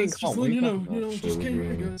 I'm being calm. Just What are letting you you know, talking just about? can't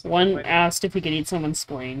hear, guys. One asked if he could eat someone's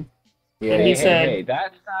spleen. Yeah, And he hey, said- hey,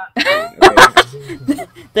 that's not. Okay.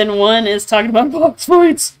 Then one is talking about box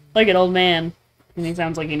fights like an old man. And he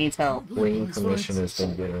sounds like he needs help. Waiting permission has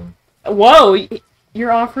been given. Whoa!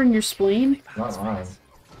 You're offering your spleen? Not mine.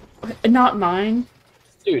 Not mine.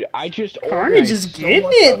 Dude, I just Carnage organized is so getting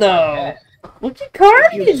much it, on my though. desk. Look at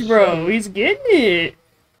Carnage, bro. He's getting it.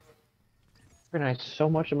 I organized so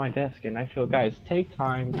much on my desk, and I feel, guys, take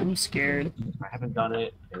time. I'm scared. I haven't done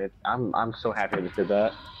it, and I'm so happy I just did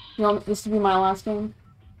that. You want this to be my last game?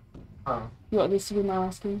 Huh. You want this to be my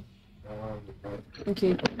last game?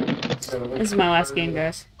 Okay. This is my last game,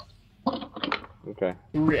 guys. Okay.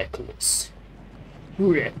 Reckless.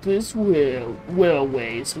 Reckless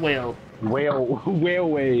whaleways.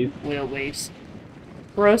 Whaleways. Whaleways.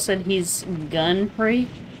 Bro said he's gun free?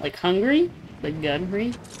 Like hungry? Like gun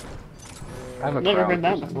free? I have a Never crowd heard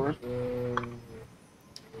that for before.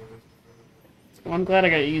 Well, I'm glad I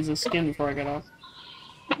got to use this skin before I get off.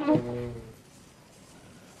 Oh,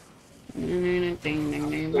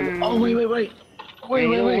 wait. Wait.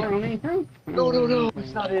 No,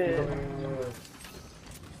 it's not it.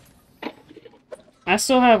 I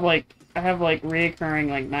still have like reoccurring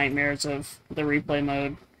like nightmares of the replay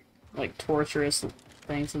mode, like torturous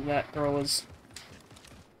things that girl was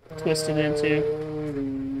twisted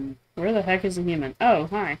into. Where the heck is the human? Oh,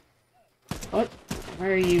 hi. What?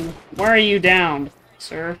 Why are you downed,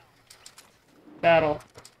 sir? Battle.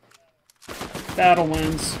 Battle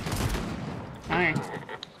wounds. Hi.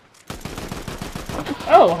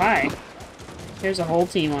 Oh, hi. There's a whole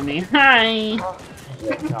team on me. Hi! No,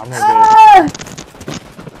 I'm not good.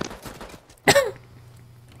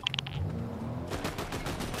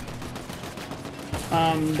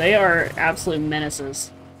 They are absolute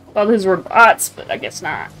menaces. Thought these were bots, but I guess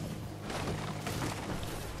not.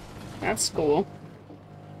 That's cool.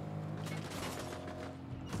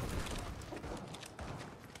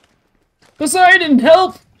 Poseidon,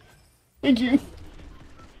 help! Thank you.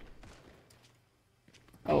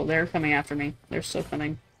 Oh, they're coming after me. They're still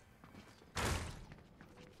coming.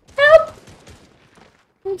 Help!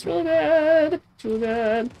 It's really bad. It's really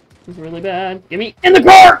bad. It's really bad. Get me in the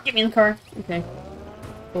car! Get me in the car. Okay.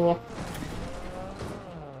 Cool.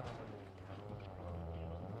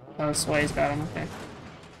 Oh, Sway's got him. Okay.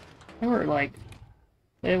 They were like...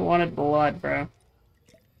 They wanted blood, bro.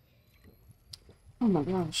 Oh my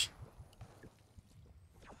gosh.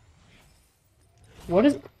 What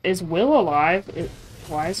is... Is Will alive?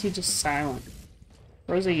 Why is he just silent?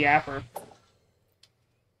 Where's a yapper?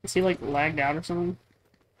 Is he, like, lagged out or something?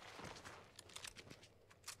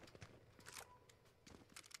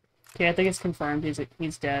 Okay, I think it's confirmed.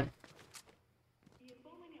 He's dead.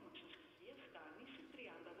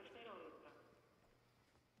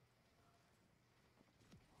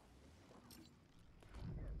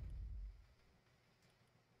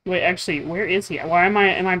 Wait, actually, where is he? Why am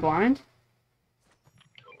I blind?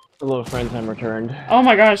 Hello, friends, I'm returned. Oh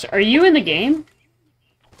my gosh, are you in the game?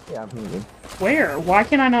 Yeah, I'm good. Where? Why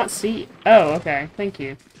can I not see? Oh, okay. Thank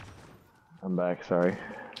you. I'm back, sorry.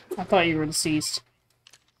 I thought you were deceased.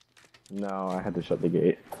 No, I had to shut the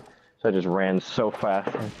gate. So I just ran so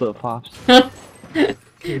fast on flip-flops. Bro,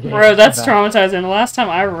 that's traumatizing. The last time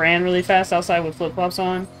I ran really fast outside with flip-flops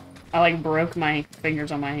on, I like broke my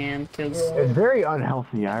fingers on my hand because It's very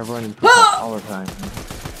unhealthy. I run in flip-flops all the time.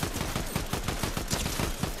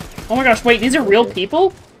 oh my gosh, wait, these are real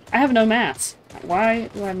people? I have no mats. Why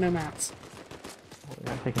do I have no mats?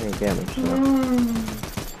 You're not taking any damage,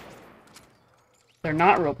 so. They're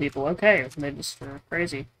not real people. Okay, they just are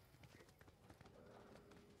crazy.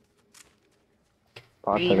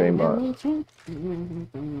 Bots have aimbot.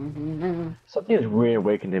 Something is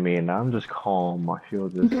reawakened in me, and now I'm just calm. I feel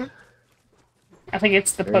just. I think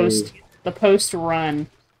it's the post run.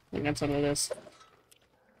 I think that's what it is.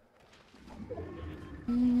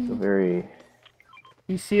 Feel very.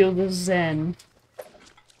 You feel the zen.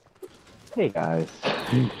 Hey guys.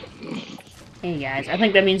 Hey guys, I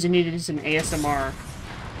think that means you need to do some ASMR.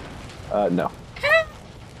 No.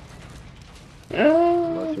 Uh,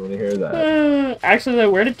 Unless you want to hear that. Actually, though,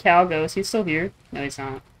 where did Cal go? Is he still here? No, he's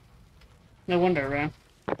not. No wonder,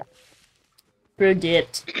 bro. Bro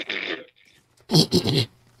dipped.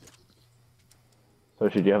 So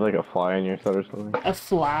should you have like a fly in your throat or something? A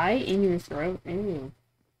fly in your throat? Ew.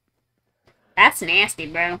 That's nasty,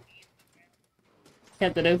 bro.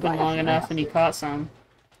 Kept it open long enough and you caught some.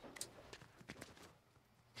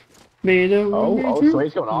 Oh, so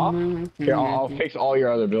he's going off? Here, I'll fix all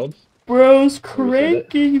your other builds. Bro's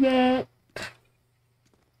cranking that.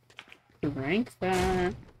 Crank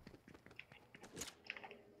that.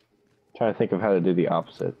 Trying to think of how to do the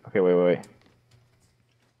opposite. Okay, wait.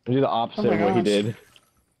 Do the opposite Oh of what he gosh.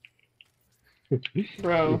 did.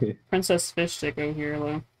 Bro, Princess Fish Stick over here,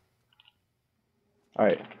 though.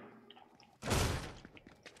 Alright.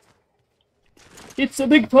 It's a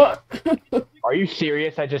big pot! Are you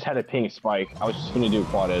serious? I just had a ping spike. I was just gonna do a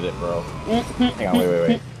quad edit, bro. Hang on,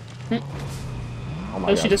 wait. Oh my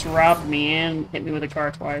god. She just robbed me and hit me with a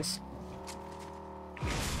car twice.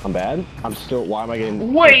 I'm bad? I'm still. Why am I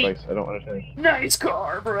getting Wait! spikes? I don't understand. Nice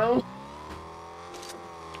car, bro!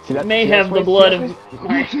 See, that May see, have that's the why- blood of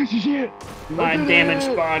my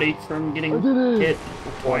damaged body from getting hit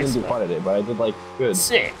Well, I twice. didn't do quad edit, but I did like good.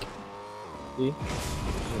 Sick. See?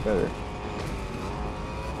 Better.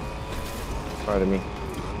 Sorry to me.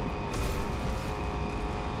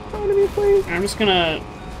 Sorry to me, please. I'm just gonna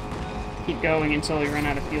keep going until we run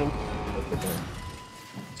out of fuel.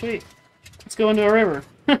 Sweet. Let's go into a river.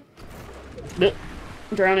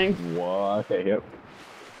 Drowning. What? Okay, yep.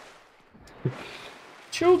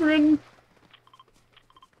 Children!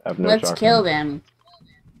 I have no Let's shock. kill them.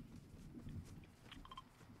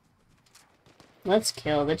 Let's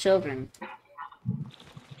kill the children.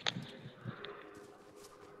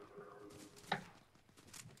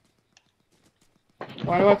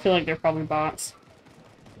 Why do I feel like they're probably bots?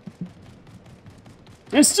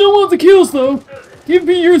 I still want the kills, though! Give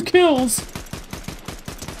me your kills!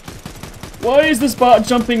 Why is this bot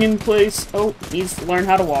jumping in place? Oh, he's learned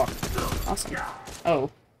how to walk. Awesome. Oh.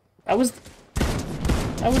 That was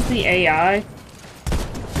the AI.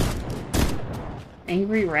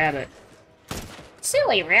 Angry rabbit.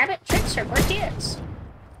 Silly rabbit, tricks are for kids.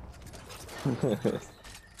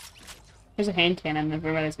 There's a hand cannon if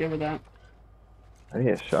everybody's good with that. I need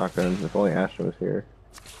a shotgun. If only Ashton was here.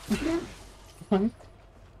 What?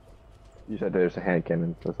 You said there's a hand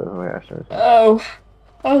cannon. So if only Ashton was here. Oh.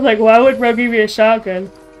 I was like, why would Bro give me a shotgun?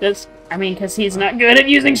 I mean, because he's not good at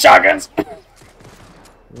using shotguns!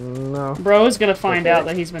 No. Bro is gonna find out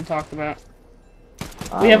that he's been talked about.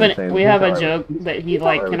 We have a joke that he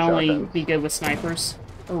like can only be good with snipers.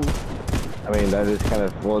 Oh. I mean, that is kind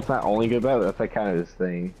of, well, it's not only good, but that's like kind of his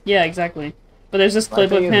thing. Yeah, exactly. But there's this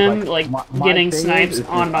clip of him like getting snipes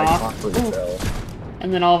on and off,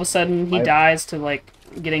 and then all of a sudden he dies to like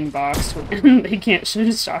getting boxed. He can't shoot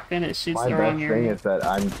his shotgun; it shoots the wrong My best thing area. is that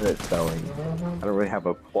I'm good at selling. I don't really have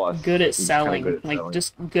a plus. Good at I'm just kinda selling, good at like selling.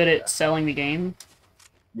 just good at selling the game.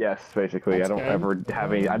 Yes, basically. That's I don't good. ever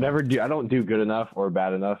have any. I don't do good enough or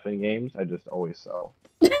bad enough in games. I just always sell.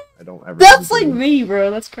 I don't ever. That's do like good. me, bro.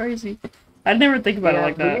 That's crazy. I'd never think about it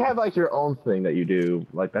like but that. You have like your own thing that you do.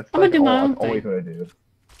 Like that's I'm like gonna do my all, own that's always thing. what I do.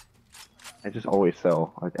 I just always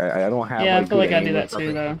sell. Like I don't have. Yeah, I like, feel like good I do aim or that too,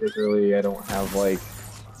 something though. Particularly, I don't have like.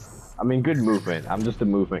 I mean, good movement. I'm just a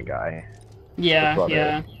movement guy. Yeah, That's about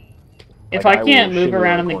yeah. it. If Like, I I can't will move shimmy around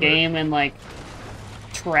around in the corners. game and like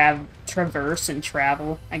traverse and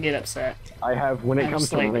travel, I get upset. I have when it I comes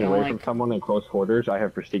just, to like, running don't away like- from someone in close quarters. I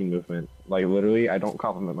have pristine movement. Like literally, I don't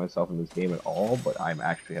compliment myself in this game at all, but I'm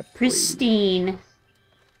actually have Pristine.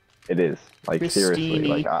 It is like seriously,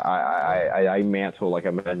 Pristine-y. like I mantle like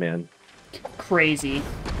a madman. Crazy.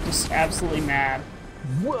 Just absolutely mad.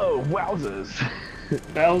 Whoa, wowzers!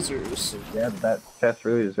 Bowsers. Yeah, that test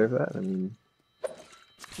really deserved that. I mean,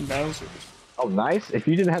 Bowsers. oh nice. If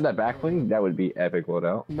you didn't have that backbling, that would be epic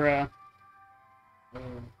loadout. Bruh.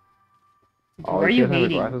 Oh, Why are you guys have your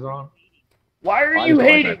hating? glasses on? Why are I you just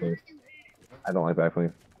don't like hating? backbling. I don't like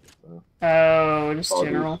backbling. Oh, just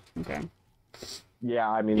Apologies. general. Okay. Yeah,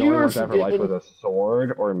 I mean the You only were ones I ever liked was forgiven. a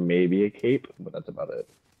sword or maybe a cape, but that's about it.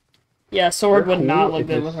 Yeah, sword They're would not cool, look it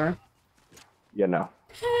good just- with her. Yeah, no.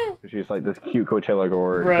 She's like this cute Coachella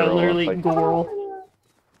girl. Bro, literally like, Gorl.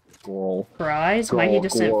 Girl. Fries? Mikey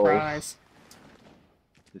just sent Gorls. fries.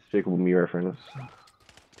 Despicable Me reference.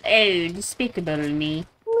 Hey, just speak about it to me.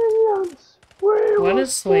 What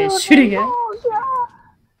is Slade shooting at?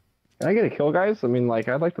 Can I get a kill, guys? I mean, like,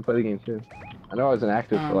 I'd like to play the game too. I know I was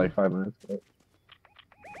inactive for like 5 minutes. But...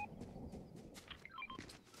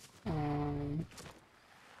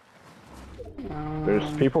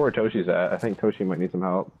 There's people where Toshi's at. I think Toshi might need some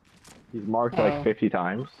help. He's marked Oh. like 50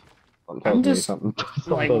 times. Something I'm tells me just something. like,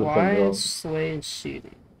 something why wrong. is Slade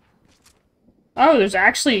shooting? Oh, there's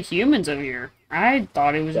actually humans over here. I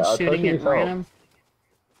thought he was just Yeah, shooting Toshi at needs help. random.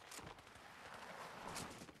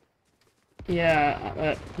 Yeah,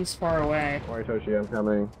 but he's far away. Don't worry, Toshi, I'm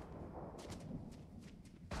coming.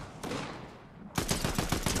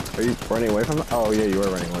 Are you running away from them? Oh, yeah, you are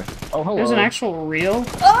running away. Oh, hello. There's an actual real.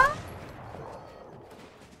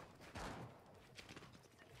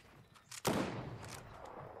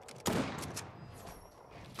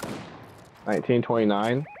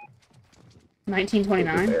 1929.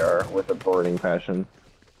 1929. They are with a burning passion.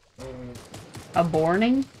 A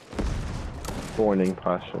borning? Burning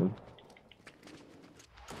passion.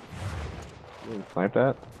 You can snipe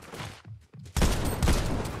that?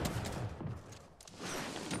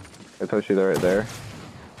 I told you they're right there.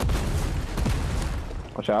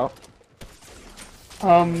 Watch out.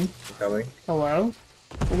 I'm coming. Hello?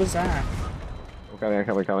 What was that? I'm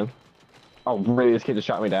coming. Oh, really? This kid just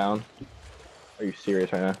shot me down. Are you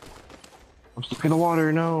serious right now? I'm stuck in the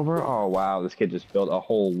water. No, bro. Oh, wow. This kid just built a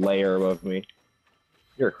whole layer above me.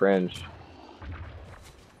 You're cringe.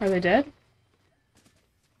 Are they dead?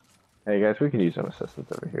 Hey, guys, we can use some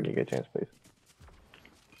assistance over here to get a chance, please.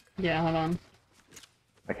 Yeah, hold on.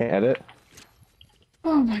 I can't edit.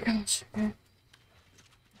 Oh my gosh. Okay.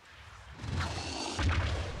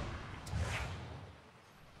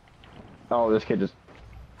 Oh, this kid just...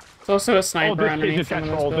 There's also a Oh, sniper this kid underneath just some got of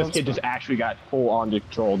those trolled. This builds, kid just but- actually got full-on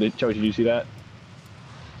trolled. Toshi, did you see that?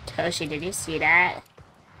 Toshi, did you see that?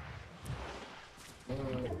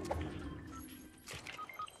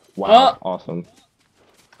 Wow, awesome.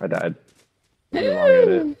 I died. That was a long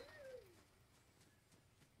edit.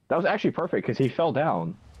 That was actually perfect because he fell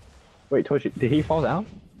down. Wait, Toshi, did he fall down?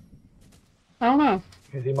 I don't know.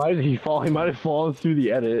 Because he might have fallen through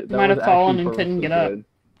the edit. He might have fallen and couldn't get up.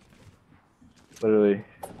 Literally.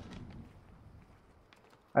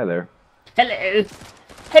 Hi there. Hello!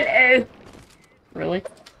 Hello! Really?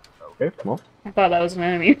 Okay, come on. I thought that was an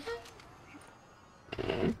enemy.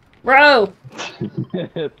 Bro!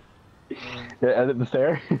 Yeah, edit the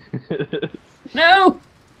stair. No!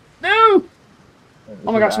 No!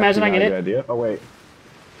 Oh my gosh, imagine I get it. Idea. Oh, wait.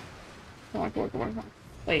 Come on, come on, come on, come on.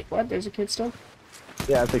 Wait, what? There's a kid still?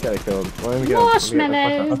 Yeah, I think I killed him. Well, let me get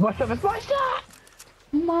Marshmallow! That's my stuff. It's my stuff!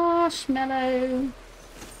 Marshmallow!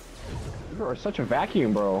 You are such a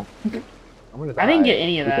vacuum, bro. I'm gonna die I didn't get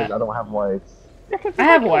any of because that. I don't have whites. I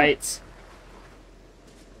have whites.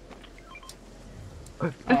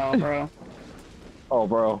 Oh, bro. Oh,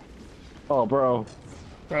 bro. Oh, bro.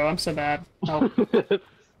 Bro, I'm so bad. Oh.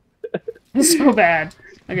 It's so bad.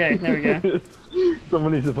 Okay, there we go.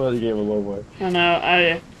 Someone needs to play the game a little more. I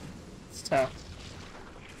know, it's tough.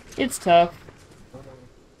 It's tough.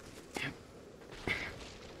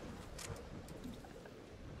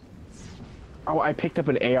 Oh, I picked up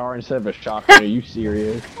an AR instead of a shotgun. Are you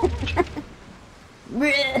serious?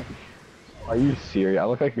 Are you serious? I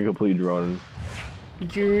look like a complete drone.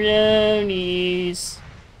 Dronies.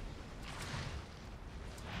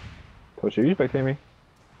 Coach, are you expecting me?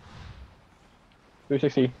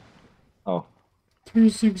 360. Oh.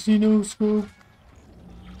 360 no scope.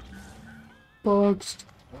 Boxed.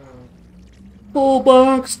 Full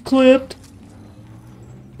boxed, clipped.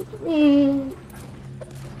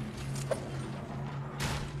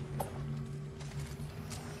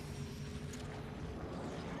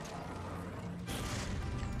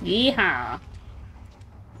 Yeehaw.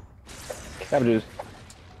 Cabbages.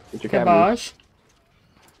 Get your cabbages.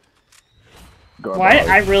 Cabbage. Why?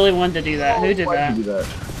 I really wanted to do that. Who did Why that? did you do that?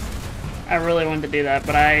 I really wanted to do that,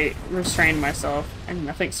 but I restrained myself, and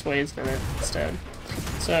I think Sways did it instead.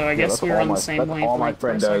 So I guess we were on the same That's all my wavelength for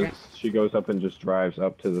a friend does. second. She goes up and just drives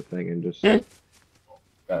up to the thing and just that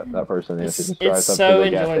person. Yeah, she just drives It's up so to the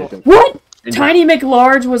gas enjoyable. station. What? Tiny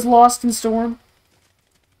McLarge was lost in storm.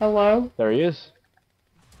 Hello? There he is.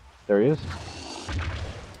 There he is.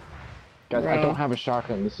 Guys, I Bro. don't have a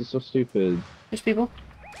shotgun. This is so stupid. There's people.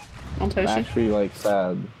 On I'm Toshi. actually like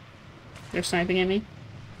sad. They're sniping at me.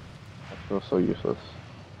 I feel so useless.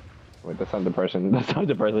 Wait, that's not depressing. That's not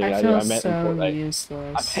depressing. I feel I meant in so Fortnite.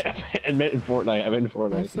 useless. I meant in Fortnite. I meant in I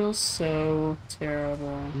Fortnite. feel so terrible.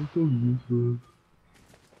 I'm so useless.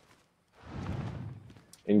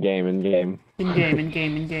 In game. In game, in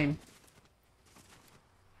game, in game.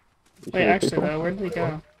 You Wait, see actually people? though, where did he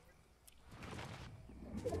go?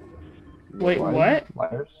 You Wait, lying? what?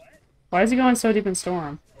 Liars? Why is he going so deep in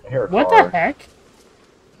storm? I hear a What car. the heck?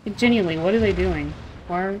 Like, genuinely, what are they doing?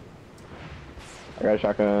 Why are... I got a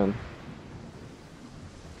shotgun.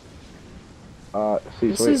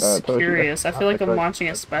 This is Toshi, curious. I feel like I'm watching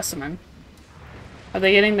a specimen. Are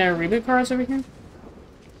they getting their reboot cars over here?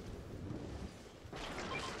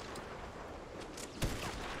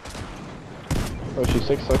 Oh, she's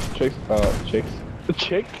chicks.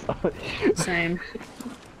 Chicks? Same.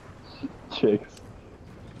 Chicks.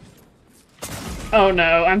 Oh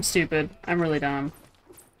no, I'm stupid. I'm really dumb.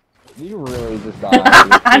 You really just died.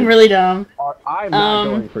 I'm really dumb. I'm not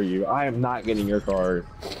going for you. I am not getting your card.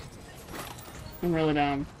 I'm really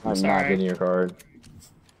dumb. I'm not sorry. getting your card.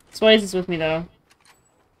 Sways is with me though.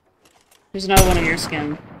 There's another one of your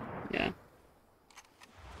skin. Yeah.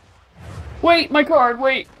 Wait, my card,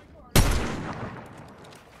 wait!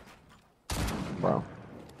 Bro.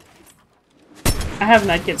 I have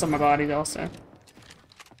medkits on my body also.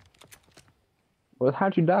 Well,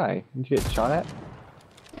 how'd you die? Did you get shot at?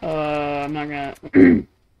 I'm not gonna... You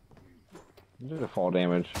did a fall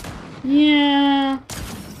damage. Yeah.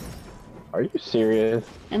 Are you serious?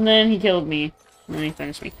 And then he killed me. And then he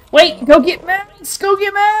finished me. Wait! Go get meds! Go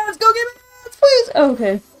get meds! Go get meds! Please! Oh,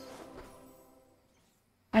 okay.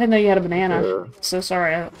 I didn't know you had a banana. Sure. So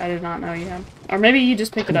sorry, I did not know you had. Or maybe you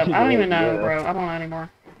just picked it up. I don't even know, Yeah. bro. I don't know anymore.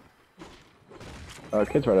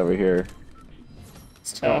 Kid's right over here.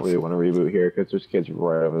 It's I don't tough. really want to reboot here because there's kids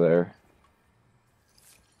right over there.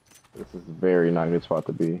 This is a very not good spot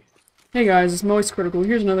to be. Hey guys, it's Moist Critical.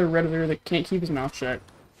 Here's another Redditor that can't keep his mouth shut.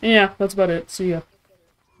 Yeah, that's about it. See ya.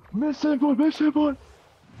 Miss it, boy.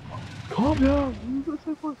 Calm down. Miss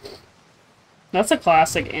it, boy. That's a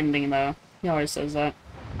classic ending, though. He always says that.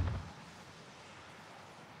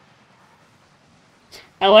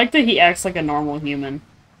 I like that he acts like a normal human.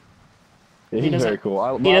 Yeah, He he's very doesn't- cool.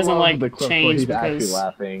 I he doesn't, love like, the clip where change he's actually because-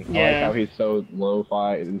 laughing. I yeah. like how he's so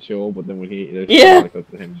lo-fi and chill, but then when he there's Yeah. like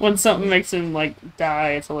that to him. When something makes him, like,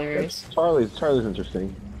 die, it's hilarious. Charlie's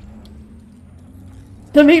interesting.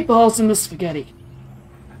 The meatballs and the spaghetti.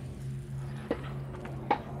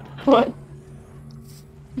 What?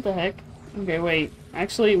 What the heck? Okay, wait.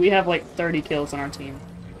 Actually, we have like 30 kills on our team.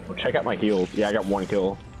 Well, check out my heals. Yeah, I got 1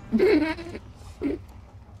 kill.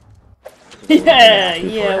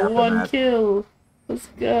 Yeah, 1 kill. Let's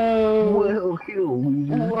go. 1 kill.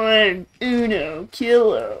 1 uno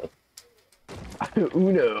kilo.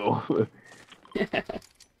 Uno.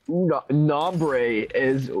 Nombre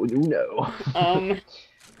is uno.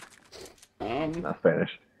 Not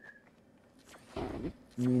Spanish.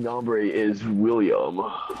 Nombre is William.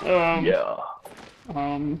 Yeah.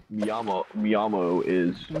 Miamo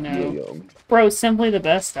is William. Bro, Simply the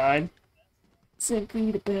Best died.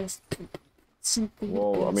 Simply the Best. Simply the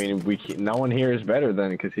Well, I best. mean, no one here is better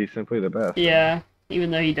than because he's simply the best. Yeah,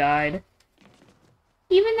 even though he died.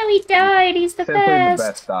 Even though he died, he's the Simply best. the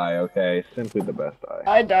best die, okay? Simply the best die.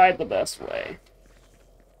 I died the best way.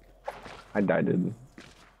 I died, didn't.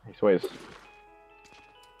 Anyways.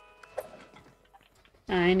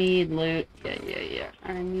 I need loot. Yeah.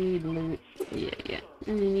 I need loot. Yeah.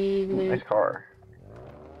 I need loot. Nice car.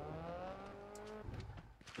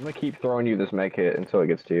 I'm gonna keep throwing you this med kit until it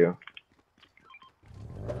gets to you.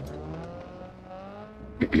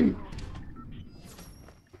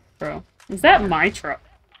 Bro, is that my truck?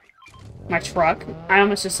 My truck? I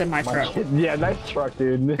almost just said my truck. Yeah, nice truck,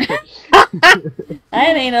 dude. That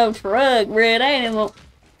ain't no truck, bro. That ain't no...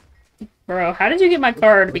 Bro, how did you get my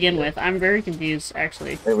car to begin with? I'm very confused,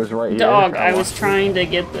 actually. It was right here. Dog, I was trying to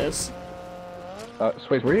get this.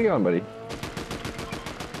 Swayze, where are you going, buddy?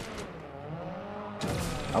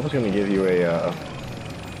 I was gonna give you a,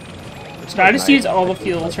 Should I just use all the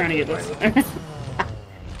fuel trying to get this?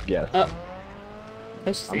 Yes. Oh.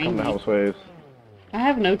 That's I'm coming to stingy. help, Swayze. I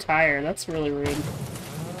have no tire. That's really rude.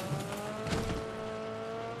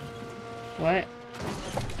 What?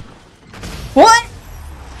 What?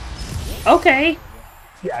 Okay.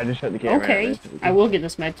 Yeah, I just shut the camera. Okay. I will get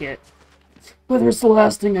this med kit. Whether it's the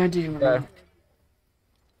last thing I do. Yeah.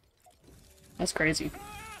 That's crazy.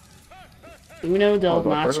 Uno del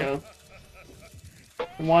nacho.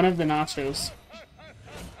 One of the nachos.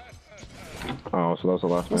 Oh, so that was the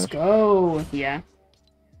last Let's match. go. Yeah.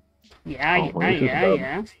 Yeah.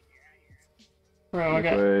 Well, Bro, I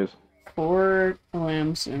got Swayze. 4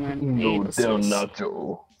 limbs and then 8 No assists. del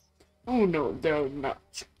nacho. Uno del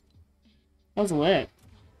nacho. That was lit.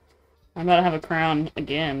 I'm about to have a crown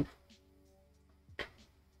again.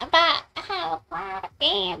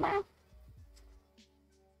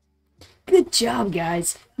 Good job,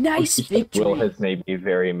 guys. Nice victory. Will has made me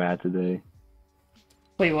very mad today.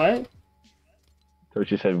 Wait, what? So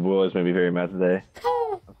she said Will has made me very mad today. I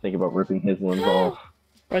was thinking about ripping his limbs off.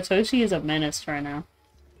 Bro, Toshi is a menace right now.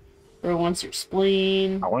 Bro wants your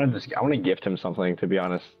spleen. I want to gift him something, to be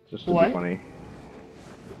honest, just to What? be funny.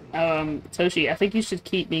 Toshi, I think you should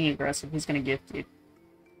keep being aggressive. He's gonna gift you.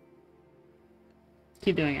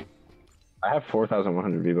 Keep doing it. I have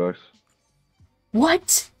 4,100 V-Bucks.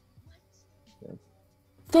 What?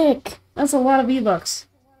 Thick. That's a lot of V-Bucks.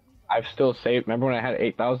 I've still saved. Remember when I had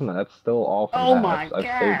 8,000? That's still all from Oh that. my I've saved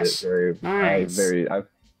gosh. it very. Nice.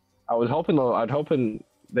 I was hoping though. I'd hoping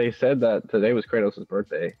they said that today was Kratos'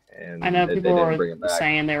 birthday, and I know they people didn't bring were him back.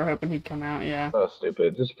 saying they were hoping he'd come out, yeah. So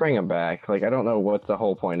stupid. Just bring him back. Like I don't know what the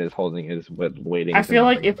whole point is holding his waiting. I to feel not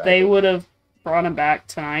like bring him if back. they would have brought him back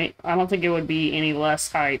tonight, I don't think it would be any less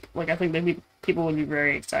hype. Like, I think that people would be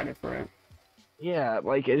very excited for it. Yeah,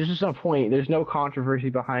 like it's just no point. There's no controversy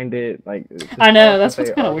behind it. Like it's just I know, us that's to what's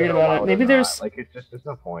say, kinda oh, weird they're about it. allowed or Maybe not. there's- like there's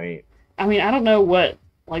no point. I mean, I don't know what,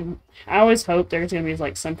 like, I always hope there's gonna be,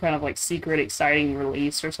 like, some kind of, like, secret exciting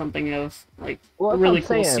release or something of, like, Well, a that's really what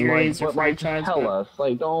cool I'm saying. series like, or but, like, just franchise. tell but- us.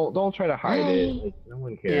 Like don't try to hide it. Like, no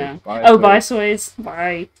one cares. Yeah. Bye, Oh, Swayze. bye, Swayze.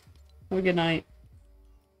 Bye. Have a good night.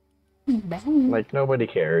 Bye. Like nobody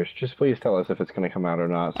cares. Just please tell us if it's gonna come out or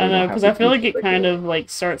not. so I we know, don't have because to I feel like keep it kind speculating. of, like,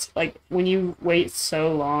 starts, like, when you wait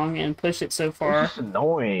so long and push it so far, It's just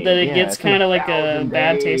annoying. that it Yeah, gets it's been kind of like a 1,000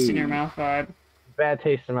 bad taste in your days. mouth vibe. Bad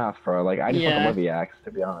taste in the mouth, bro. Like I just Yeah. want the Libby axe,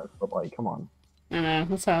 to be honest. But like, come on. I know,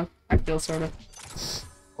 that's how I feel, sort of.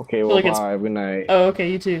 Okay, well, like it's- bye. Good night. Oh, okay,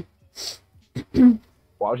 you too.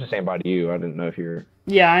 Well, I was just saying bye to you. I didn't know if you're.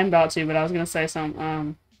 Yeah, I'm about to, but I was gonna say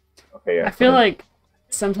something. Okay, yeah. I feel like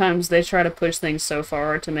sometimes they try to push things so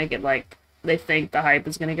far to make it like they think the hype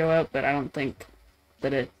is gonna go up, but I don't think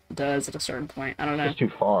that it does at a certain point. I don't know. it's too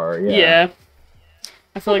far. Yeah. Yeah.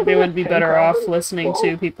 I feel like they would be better off $10. listening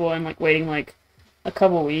to people and like waiting like a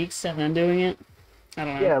couple weeks and then doing it. I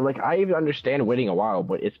don't know. Yeah, like I even understand waiting a while,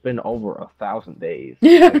 but it's been over 1,000 days.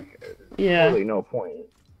 Yeah. Like, there's Yeah. really no point.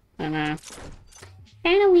 I know.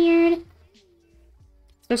 Kind of weird.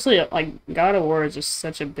 Especially like God of War is just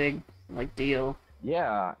such a big like deal.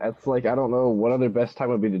 Yeah, it's like I don't know what other best time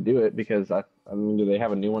would be to do it because I mean, do they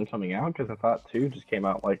have a new one coming out? Because I thought two just came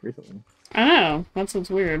out like recently. I know. That's what's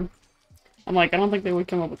weird. I'm like, I don't think they would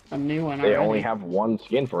come up with a new one They already. only have one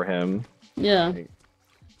skin for him. Yeah. Like,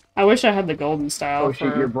 I wish I had the golden style oh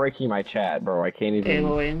shit, for you're breaking my chat, bro. I can't even.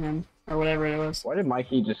 Aloy and him, or whatever it was. Why did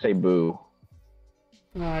Mikey just say boo?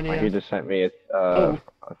 No idea. Mikey just sent me a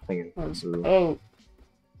thing. Boo.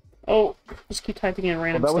 Oh, just keep typing in Well,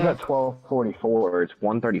 random that was stuff. at 12:44. It's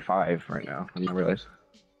 1:35 right now. I didn't realize.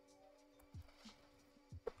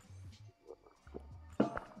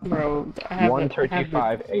 Bro, I have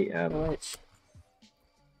 1:35 a.m. glitch.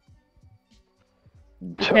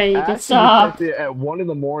 Okay, you can Actually, stop. at 1 in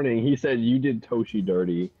the morning, he said you did Toshi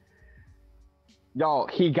dirty. Y'all,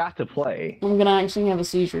 he got to play. I'm gonna actually have a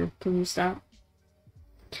seizure. Can you stop?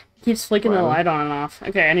 Keeps flicking the Wow. light on and off.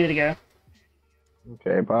 Okay, I need to go.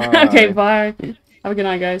 Okay, bye. Okay, bye. Have a good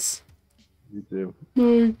night, guys. You too.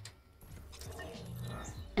 Bye.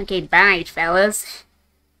 Okay, bye, fellas.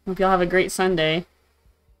 Hope y'all have a great Sunday.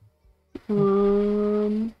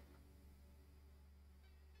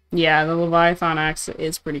 Yeah, the Leviathan axe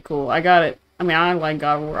is pretty cool. I got it. I mean, I like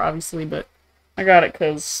God of War, obviously, but I got it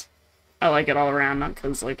because I like it all around, not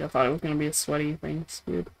because, like, I thought it was going to be a sweaty thing. It's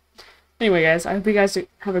weird. Anyway, guys, I hope you guys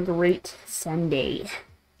have a great Sunday.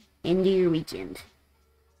 End of your weekend.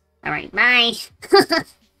 Alright, bye.